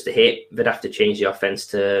Hurts to hit, they'd have to change the offense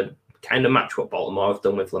to kind of match what Baltimore have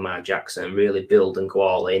done with Lamar Jackson and really build and go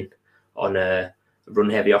all in on a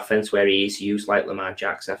run-heavy offense where he is used like Lamar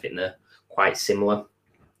Jackson. I think they're quite similar,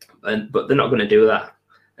 but they're not going to do that.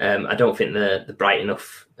 I don't think they're bright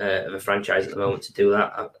enough of a franchise at the moment to do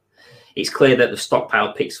that. It's clear that they've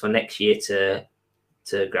stockpiled picks for next year to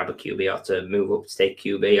grab a QB or to move up to take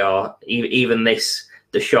QB, or even this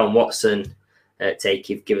Deshaun Watson take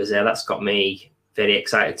you've given us there. That's got me very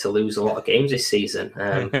excited to lose a lot of games this season.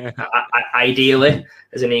 Ideally,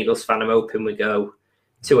 as an Eagles fan, I'm hoping we go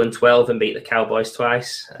 2-12 and beat the Cowboys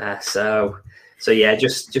twice. So yeah,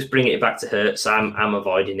 just bringing it back to Hurts. I'm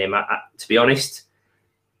avoiding him. To be honest,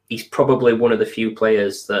 he's probably one of the few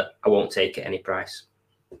players that I won't take at any price.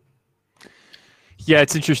 Yeah,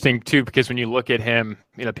 it's interesting too, because when you look at him,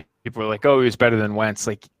 people are like, "Oh, he was better than Wentz."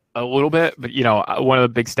 Like, a little bit, but one of the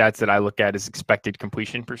big stats that I look at is expected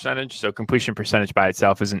completion percentage. So completion percentage by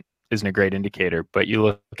itself isn't a great indicator, but you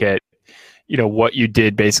look at what you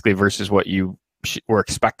did basically versus what you were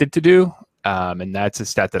expected to do, and that's a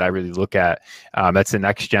stat that I really look at. That's the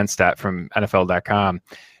next gen stat from NFL.com.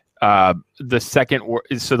 The second,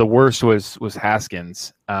 so the worst was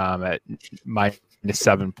Haskins at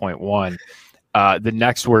 -7.1. The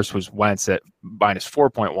next worst was Wentz at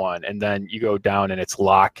 -4.1, and then you go down and it's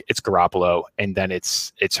Locke, it's Garoppolo, and then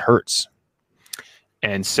it's Hurts.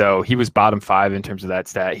 And so he was bottom 5 in terms of that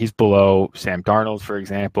stat. He's below Sam Darnold, for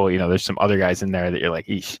example. There's some other guys in there that you're like,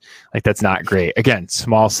 eesh, like that's not great. Again,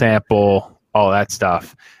 small sample, all that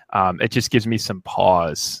stuff. It just gives me some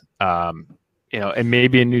pause. And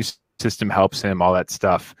maybe a new system helps him, all that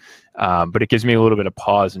stuff. But it gives me a little bit of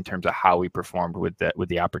pause in terms of how we performed with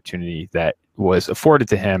the opportunity that was afforded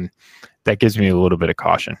to him. That gives me a little bit of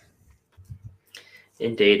caution.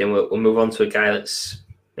 Indeed, and we'll move on to a guy that's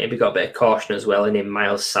maybe got a bit of caution as well in him,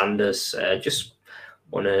 Miles Sanders. Just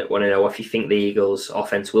want to know if you think the Eagles'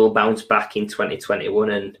 offense will bounce back in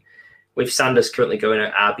 2021, and with Sanders currently going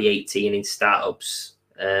at RB18 in startups,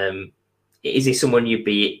 is he someone you'd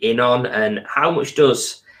be in on, and how much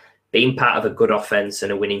does being part of a good offense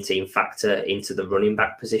and a winning team factor into the running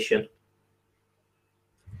back position?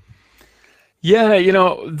 Yeah,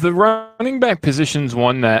 the running back position is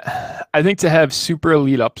one that I think to have super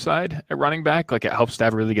elite upside at running back, like it helps to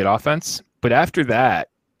have really good offense. But after that,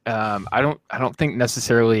 I don't think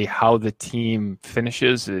necessarily how the team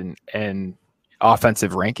finishes and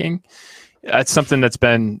offensive ranking. That's something it's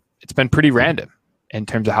been pretty random in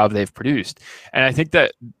terms of how they've produced. And I think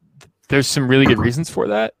that there's some really good reasons for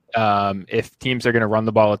that. If teams are going to run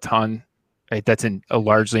the ball a ton, right, that's a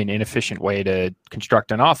largely an inefficient way to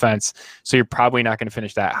construct an offense. So you're probably not going to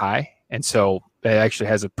finish that high. And so it actually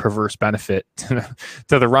has a perverse benefit to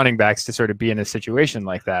the running backs to sort of be in a situation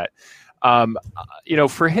like that.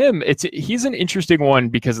 For him, he's an interesting one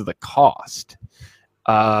because of the cost.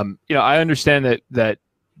 I understand that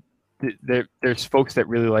there's folks that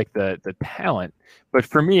really like the talent, but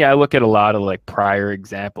for me, I look at a lot of like prior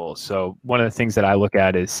examples. So one of the things that I look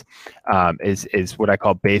at is what I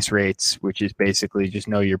call base rates, which is basically just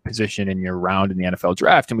know your position in your round in the NFL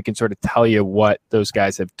draft, and we can sort of tell you what those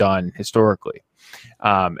guys have done historically,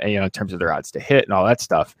 and in terms of their odds to hit and all that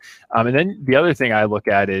stuff. And then the other thing I look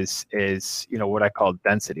at is what I call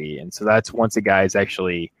density, and so that's once a guy's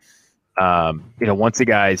actually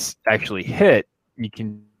hit, you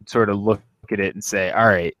can sort of look at it and say, all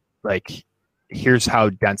right, like here's how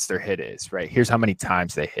dense their hit is, right? Here's how many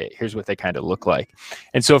times they hit. Here's what they kind of look like.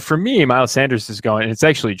 And so for me, Miles Sanders is going, and it's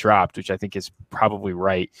actually dropped, which I think is probably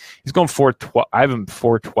right. He's going 412. I have him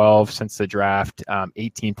 412 since the draft,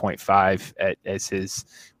 18.5 as his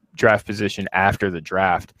draft position after the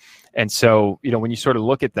draft. And so, when you sort of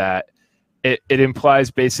look at that, it implies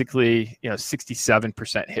basically,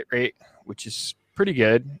 67% hit rate, which is pretty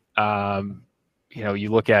good.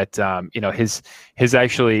 You look at, his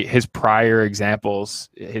prior examples,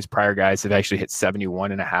 his prior guys have actually hit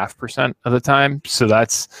 71.5% of the time. So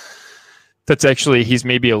that's actually, he's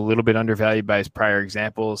maybe a little bit undervalued by his prior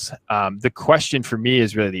examples. The question for me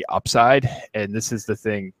is really the upside. And this is the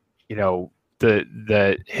thing,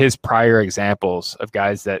 his prior examples of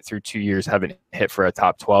guys that through 2 years haven't hit for a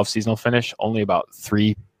top 12 seasonal finish, only about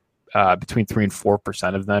between 3 and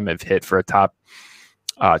 4% of them have hit for a top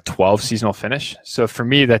 12 seasonal finish. So for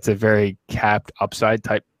me, that's a very capped upside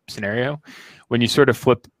type scenario. When you sort of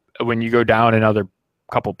flip when you go down another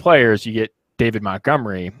couple players, you get David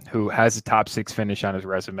Montgomery, who has a top 6 finish on his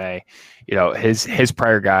resume. You know, his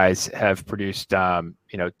prior guys have produced,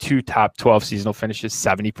 2 top 12 seasonal finishes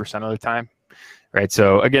 70% of the time. Right.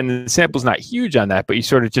 So again, the sample's not huge on that, but you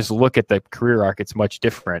sort of just look at the career arc, it's much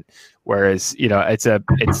different. Whereas,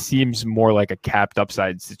 it seems more like a capped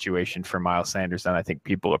upside situation for Miles Sanders than I think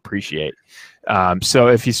people appreciate. So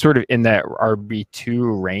if he's sort of in that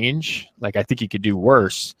RB2 range, like I think he could do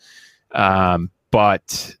worse.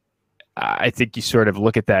 But I think you sort of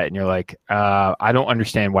look at that and you're like, I don't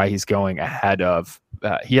understand why he's going ahead of.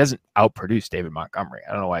 He hasn't outproduced David Montgomery.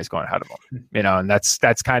 I don't know why he's going ahead of him. And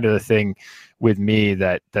that's kind of the thing with me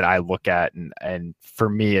that I look at, and for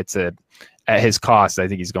me, it's at his cost, I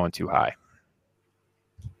think he's going too high.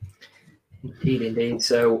 Indeed.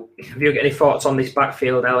 So, have you got any thoughts on this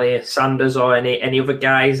backfield, Elliot Sanders, or any other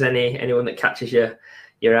guys? Anyone that catches your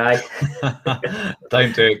eye?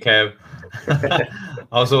 Don't do it, Kev.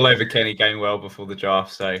 I was all over Kenny Gainwell before the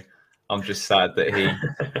draft, so I'm just sad that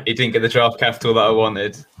he didn't get the draft capital that I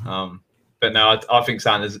wanted. But no, I think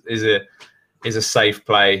Sanders is a safe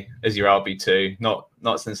play as your RB2.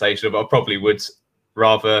 Not sensational, but I probably would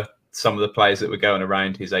rather some of the players that were going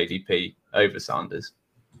around his ADP over Sanders.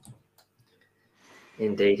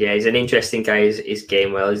 Indeed, yeah, he's an interesting guy. Is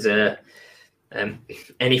Gainwell? Is there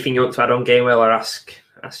anything you want to add on Gainwell, or ask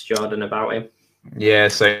Jordan about him? Yeah,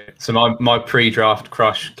 so my pre-draft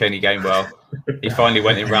crush, Kenny Gainwell, he finally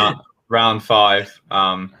went in round 5.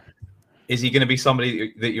 Is he going to be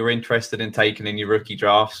somebody that you're interested in taking in your rookie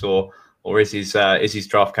drafts, or is his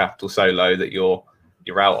draft capital so low that you're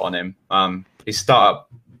out on him? His startup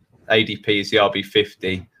ADP is the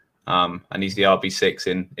RB50, and he's the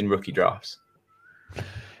RB6 in rookie drafts.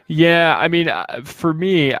 Yeah, I mean, for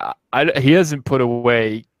me, he hasn't put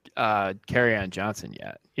away Kerryon Johnson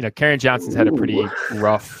yet. Kerryon Johnson's had a pretty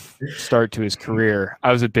rough start to his career.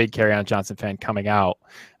 I was a big Kerryon Johnson fan coming out.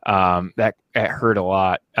 That hurt a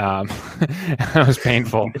lot. That was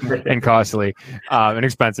painful and costly and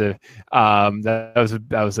expensive. That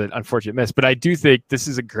was an unfortunate miss. But I do think this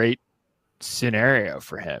is a great scenario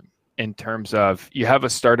for him in terms of you have a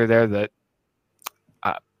starter there that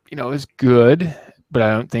is good, but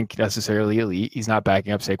I don't think necessarily elite. He's not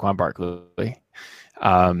backing up Saquon Barkley.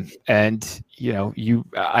 I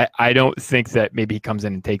don't think that maybe he comes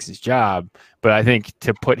in and takes his job, but I think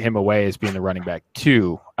to put him away as being the running back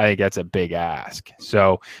 2, I think that's a big ask.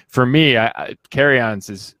 So for me, Kerryon's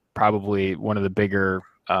is probably one of the bigger,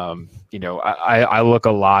 I look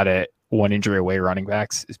a lot at one injury away running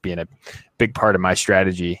backs as being a big part of my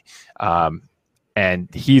strategy. And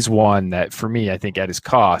he's one that for me, I think at his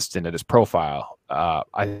cost and at his profile,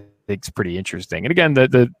 I think is pretty interesting. And again,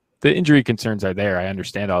 the injury concerns are there. I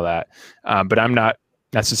understand all that. But I'm not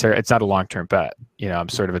necessarily, it's not a long-term bet. I'm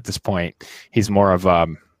sort of at this point, he's more of, a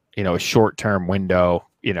short-term window.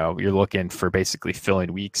 You're looking for basically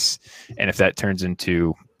fill-in weeks. And if that turns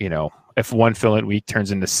into, if one fill-in week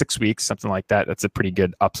turns into 6 weeks, something like that, that's a pretty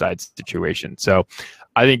good upside situation. So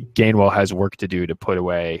I think Gainwell has work to do to put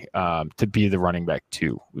away, to be the running back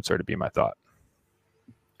 2 would sort of be my thought.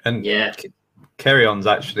 And yeah. Kerryon's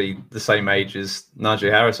actually the same age as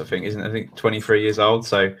Najee Harris, I think, isn't it? I think 23 years old.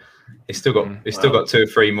 So he's still got 2 or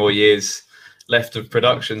 3 more years left of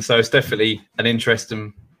production. So it's definitely an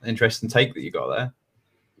interesting take that you got there.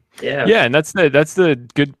 Yeah. Yeah, and that's the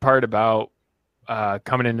good part about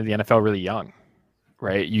coming into the NFL really young,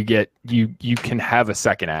 right? You can have a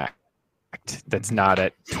second act that's not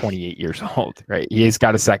at 28 years old, right? He's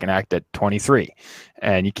got a second act at 23,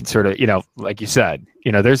 and you can sort of, like you said,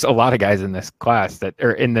 there's a lot of guys in this class that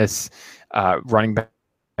are in this running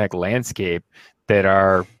back landscape that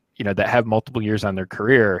are, that have multiple years on their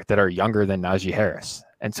career that are younger than Najee Harris.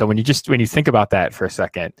 And so when you think about that for a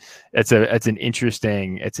second, it's an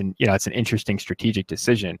interesting strategic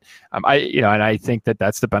decision. And I think that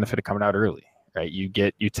that's the benefit of coming out early. Right, you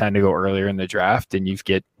tend to go earlier in the draft, and you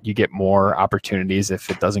get more opportunities if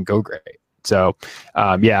it doesn't go great. So,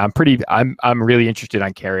 I'm really interested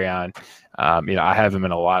on Kerryon. I have him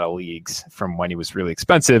in a lot of leagues from when he was really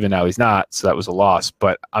expensive, and now he's not, so that was a loss.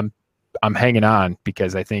 But I'm hanging on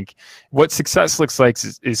because I think what success looks like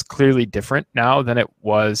is clearly different now than it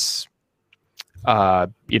was, a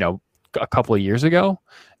couple of years ago.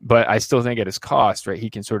 But I still think at his cost, right, he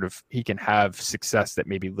can have success that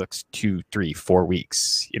maybe looks 2, 3, 4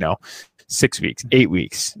 weeks, 6 weeks, 8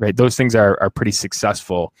 weeks, right? Those things are pretty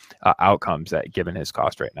successful outcomes that given his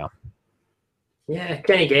cost right now. Yeah,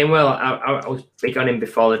 Kenny Gainwell, I was big on him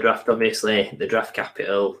before the draft. Obviously, the draft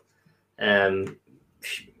capital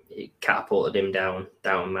it catapulted him down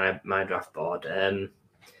my draft board.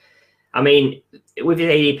 I mean, with his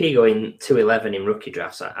ADP going 211 in rookie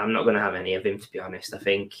drafts, I'm not going to have any of him, to be honest. I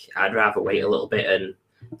think I'd rather wait a little bit and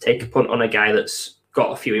take a punt on a guy that's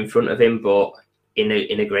got a few in front of him, but in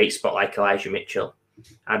a great spot like Elijah Mitchell.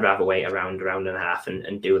 I'd rather wait a round and a half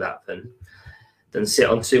and do that than sit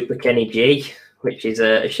on Super Kenny G, which is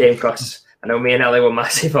a shame because I know me and Ellie were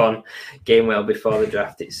massive on Gainwell before the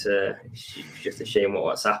draft. It's just a shame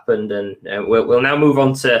what's happened. And we'll now move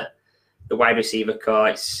on to the wide receiver core.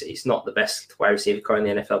 It's not the best wide receiver core in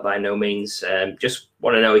the NFL by no means. Just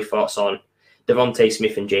want to know your thoughts on Devontae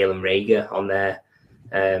Smith and Jalen Reagor on there.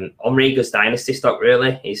 On Reagor's dynasty stock,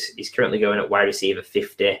 really, he's currently going at wide receiver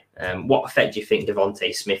 50. What effect do you think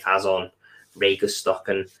Devontae Smith has on Reagor's stock,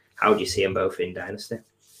 and how do you see them both in dynasty?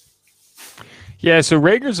 Yeah, so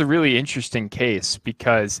Reagor's a really interesting case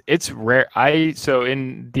because it's rare. So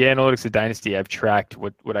in the analytics of dynasty, I've tracked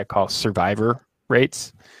what I call survivor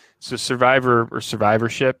rates. So survivor or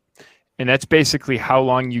survivorship, and that's basically how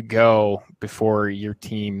long you go before your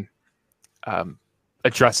team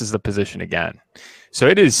addresses the position again. So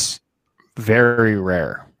it is very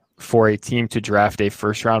rare for a team to draft a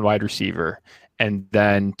first-round wide receiver and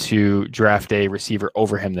then to draft a receiver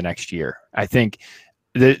over him the next year. I think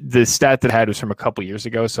the stat that I had was from a couple years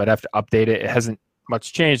ago, so I'd have to update it. It hasn't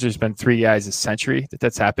much changed. There's been 3 guys this century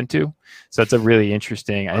that's happened to. So that's a really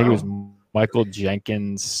interesting. I think it was Michael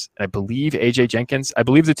Jenkins, I believe AJ Jenkins. I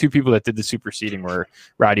believe the 2 people that did the superseding were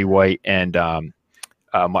Roddy White and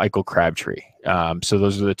Michael Crabtree. So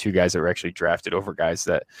those are the 2 guys that were actually drafted over guys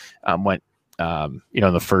that went, in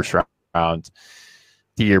the first round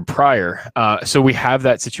the year prior. So we have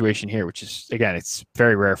that situation here, which is, again, it's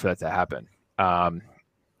very rare for that to happen.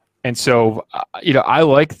 And so, I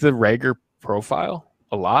like the Reagor profile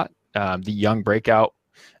a lot. The young breakout,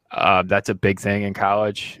 that's a big thing in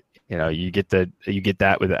college. You get that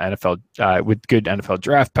with the NFL, with good NFL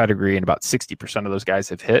draft pedigree, and about 60% of those guys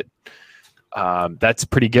have hit. That's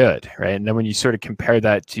pretty good, right? And then when you sort of compare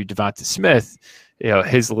that to Devonta Smith,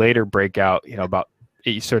 his later breakout,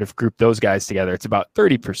 you sort of group those guys together, it's about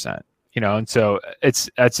 30%, and so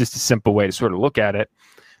that's just a simple way to sort of look at it.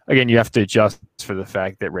 Again, you have to adjust for the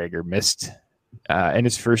fact that Reagor missed in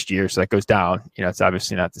his first year, so that goes down. It's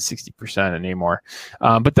obviously not the 60% anymore.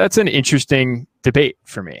 But that's an interesting debate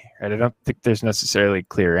for me, right? I don't think there's necessarily a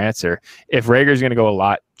clear answer. If Reagor is going to go a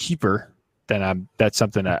lot cheaper, then that's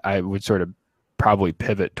something that I would sort of probably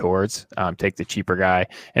pivot towards, take the cheaper guy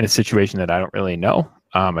in a situation that I don't really know.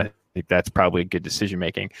 I think that's probably a good decision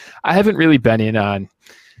making. I haven't really been in on.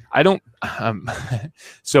 I don't.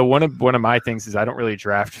 So one of my things is I don't really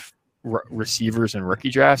draft receivers in rookie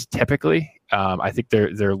drafts typically. I think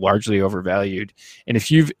they're largely overvalued. And if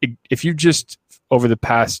you've just over the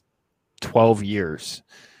past 12 years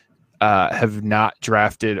have not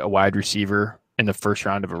drafted a wide receiver in the first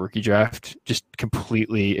round of a rookie draft, just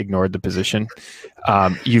completely ignored the position,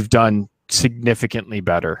 you've done significantly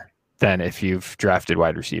better than if you've drafted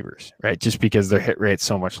wide receivers, right? Just because their hit rate's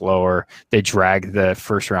so much lower, they drag the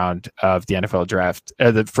first round of the NFL draft,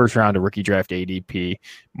 the first round of rookie draft ADP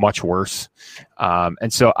much worse.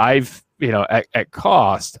 And so I've, at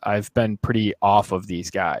cost, I've been pretty off of these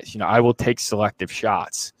guys. I will take selective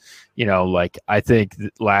shots. Like I think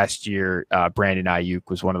last year, Brandon Ayuk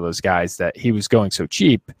was one of those guys that he was going so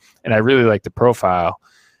cheap, and I really like the profile.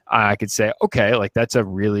 I could say, okay, like that's a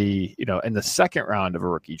really, in the second round of a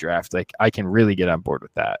rookie draft, like I can really get on board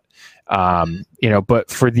with that. But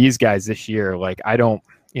for these guys this year, like I don't,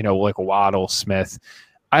 like Waddle, Smith,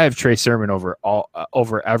 I have Trey Sermon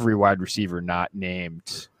over every wide receiver not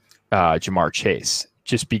named Jamar Chase,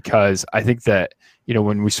 just because I think that,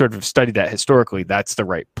 when we sort of studied that historically, that's the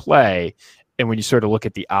right play. And when you sort of look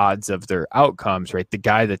at the odds of their outcomes, right, the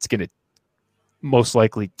guy that's going to most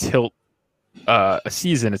likely tilt a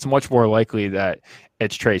season, it's much more likely that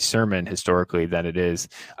it's Trey Sermon historically than it is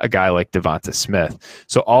a guy like Devonta Smith.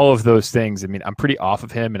 So all of those things, I mean, I'm pretty off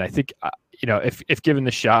of him. And I think, if given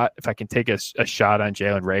the shot, if I can take a shot on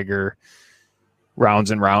Jalen Reagor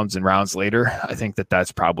rounds and rounds and rounds later, I think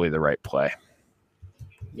that's probably the right play.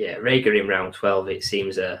 Yeah, Reagor in round 12, it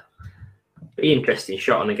seems a pretty interesting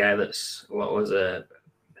shot on a guy that's what was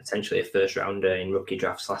potentially a first rounder in rookie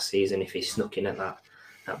drafts last season if he snuck in at that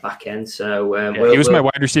back end. So he was my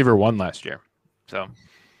wide receiver 1 last year. So,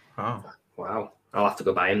 wow, I'll have to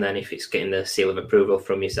go buy him then if it's getting the seal of approval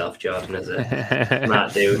from yourself, Jordan, as a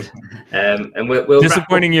smart dude. And we'll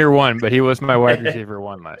disappointing year 1, but he was my wide receiver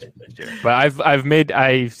 1 last year. But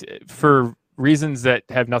I've for reasons that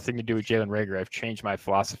have nothing to do with Jalen Reagor, I've changed my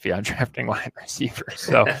philosophy on drafting wide receivers.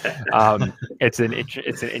 So it's an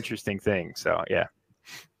interesting thing. So yeah.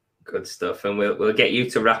 Good stuff. And we'll get you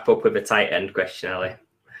to wrap up with a tight end question, Ali.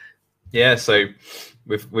 Yeah, so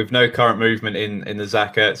with no current movement in the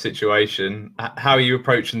Zach Ertz situation, how are you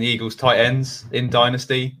approaching the Eagles tight ends in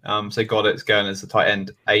Dynasty? So Goddard's going as the tight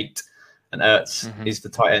end 8, and Ertz is the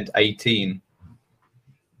tight end 18.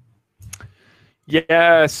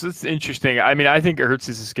 Yeah, so it's interesting. I mean, I think Ertz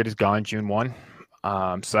is as good as gone June 1.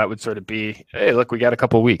 So that would sort of be, hey, look, we got a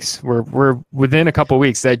couple of weeks. We're within a couple of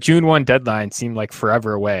weeks. That June 1 deadline seemed like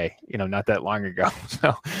forever away, not that long ago.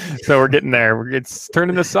 So we're getting there. It's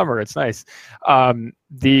turning the summer. It's nice. I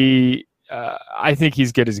think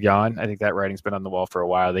he's good as gone. I think that writing's been on the wall for a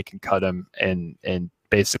while. They can cut him and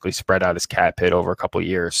basically spread out his cap hit over a couple of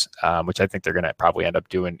years, which I think they're going to probably end up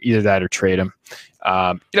doing, either that or trade him.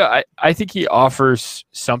 I think he offers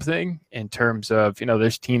something in terms of,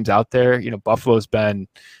 there's teams out there. Buffalo's been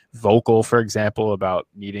vocal, for example, about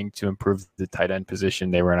needing to improve the tight end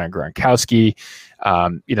position. They were on Gronkowski.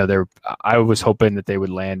 I was hoping that they would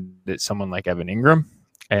land at someone like Evan Ingram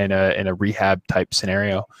in a rehab type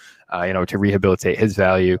scenario. To rehabilitate his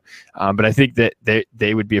value. But I think that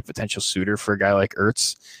they would be a potential suitor for a guy like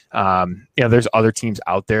Ertz. There's other teams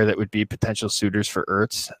out there that would be potential suitors for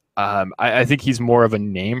Ertz. I think he's more of a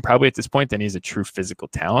name probably at this point than he's a true physical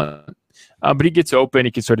talent. But he gets open.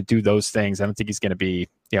 He can sort of do those things. I don't think he's going to be,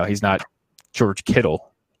 he's not George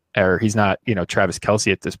Kittle or he's not, Travis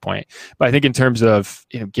Kelce at this point. But I think in terms of,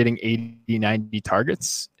 getting 80, 90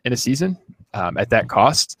 targets in a season, at that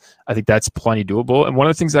cost, I think that's plenty doable. And one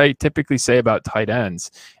of the things I typically say about tight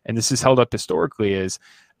ends, and this is held up historically, is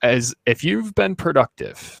as if you've been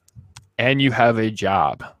productive and you have a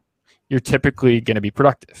job, you're typically going to be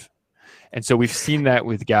productive. And so we've seen that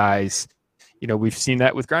with guys, we've seen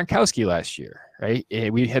that with Gronkowski last year, right?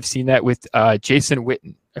 We have seen that with Jason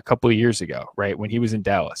Witten a couple of years ago, right? When he was in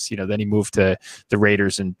Dallas, then he moved to the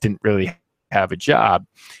Raiders and didn't really have a job,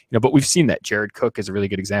 but we've seen that. Jared Cook is a really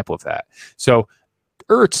good example of that. So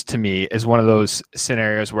Ertz to me is one of those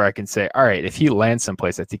scenarios where I can say, all right, if he lands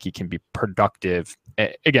someplace, I think he can be productive.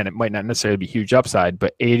 Again, it might not necessarily be huge upside,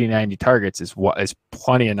 but 80, 90 targets is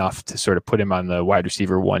plenty enough to sort of put him on the wide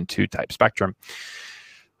receiver 1-2 type spectrum.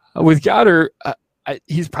 With Goddard,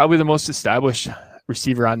 he's probably the most established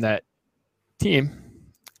receiver on that team.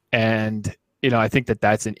 And I think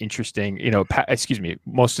that's an interesting,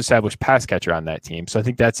 most established pass catcher on that team. So I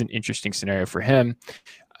think that's an interesting scenario for him.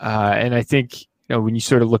 And I think, when you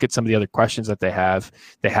sort of look at some of the other questions that they have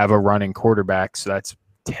a running quarterback. So that's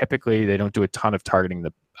typically, they don't do a ton of targeting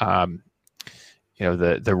the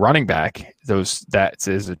running back. That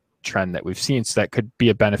is a trend that we've seen. So that could be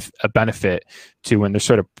a benefit to when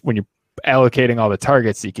you're allocating all the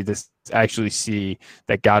targets, you could just actually see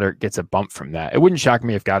that Goddard gets a bump from that. It wouldn't shock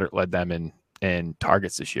me if Goddard led them in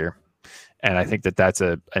targets this year. And I think that's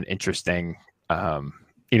an interesting,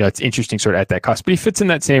 it's interesting sort of at that cost, but he fits in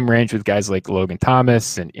that same range with guys like Logan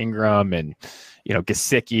Thomas and Ingram and,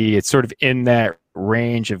 Gesicki. It's sort of in that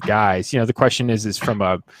range of guys. The question is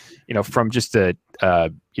from just a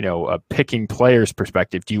picking player's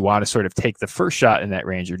perspective, do you want to sort of take the first shot in that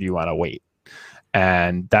range or do you want to wait?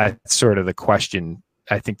 And that's sort of the question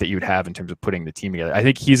I think that you would have in terms of putting the team together. I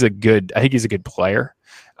think he's a good player.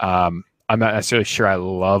 I'm not necessarily sure I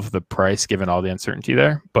love the price given all the uncertainty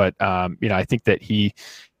there, but I think that he,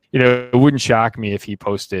 it wouldn't shock me if he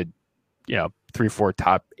posted, 3-4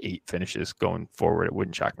 top 8 finishes going forward. It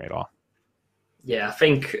wouldn't shock me at all. Yeah, I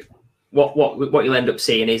think what you'll end up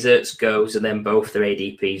seeing is Ertz goes and then both their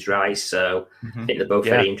ADPs rise. So I think they're both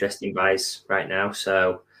very interesting buys right now.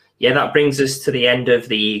 So yeah, that brings us to the end of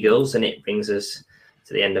the Eagles, and it brings us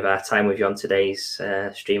to the end of our time with you on today's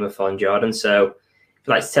stream of Fun Jordan. So if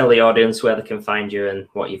you'd like to tell the audience where they can find you and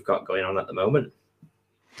what you've got going on at the moment.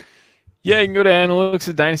 Yeah, you can go to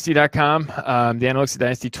analyticsatdynasty.com. The Analytics of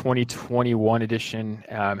Dynasty 2021 edition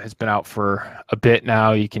has been out for a bit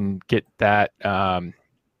now. You can get that. And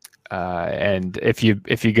if you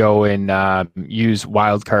go and use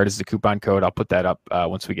wildcard as the coupon code, I'll put that up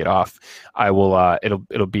once we get off. I will.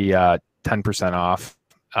 It'll be 10% off,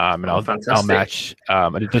 and I'll match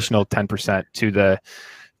an additional 10% to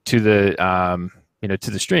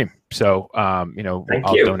the stream. So I'll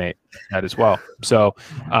donate that as well. So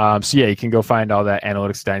yeah, you can go find all that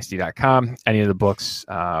analyticsdynasty.com. Any of the books,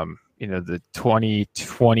 the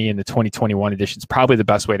 2020 and the 2021 editions, probably the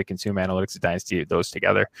best way to consume Analytics of Dynasty, those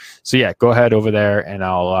together. So yeah, go ahead over there and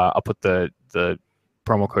I'll put the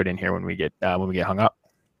promo code in here when we get hung up.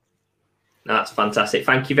 That's fantastic.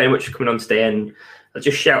 Thank you very much for coming on today. And I'll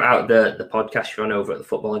just shout out the podcast you're on over at the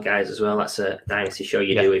Footballer Guys as well. That's a Dynasty show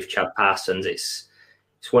you do with Chad Parsons. It's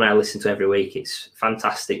one I listen to every week. It's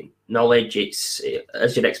fantastic knowledge.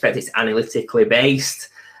 As you'd expect, it's analytically based.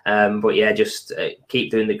 But yeah, just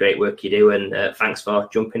keep doing the great work you do, and thanks for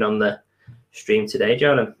jumping on the stream today,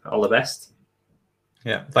 Jordan. All the best.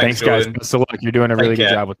 Yeah, thanks guys. Best of luck. You're doing a really good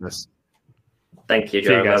job with this. Thank you,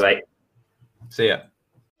 Jordan. Bye-bye. See ya.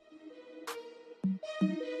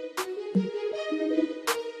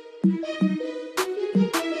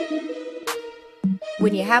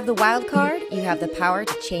 When you have the wild card, you have the power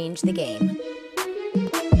to change the game.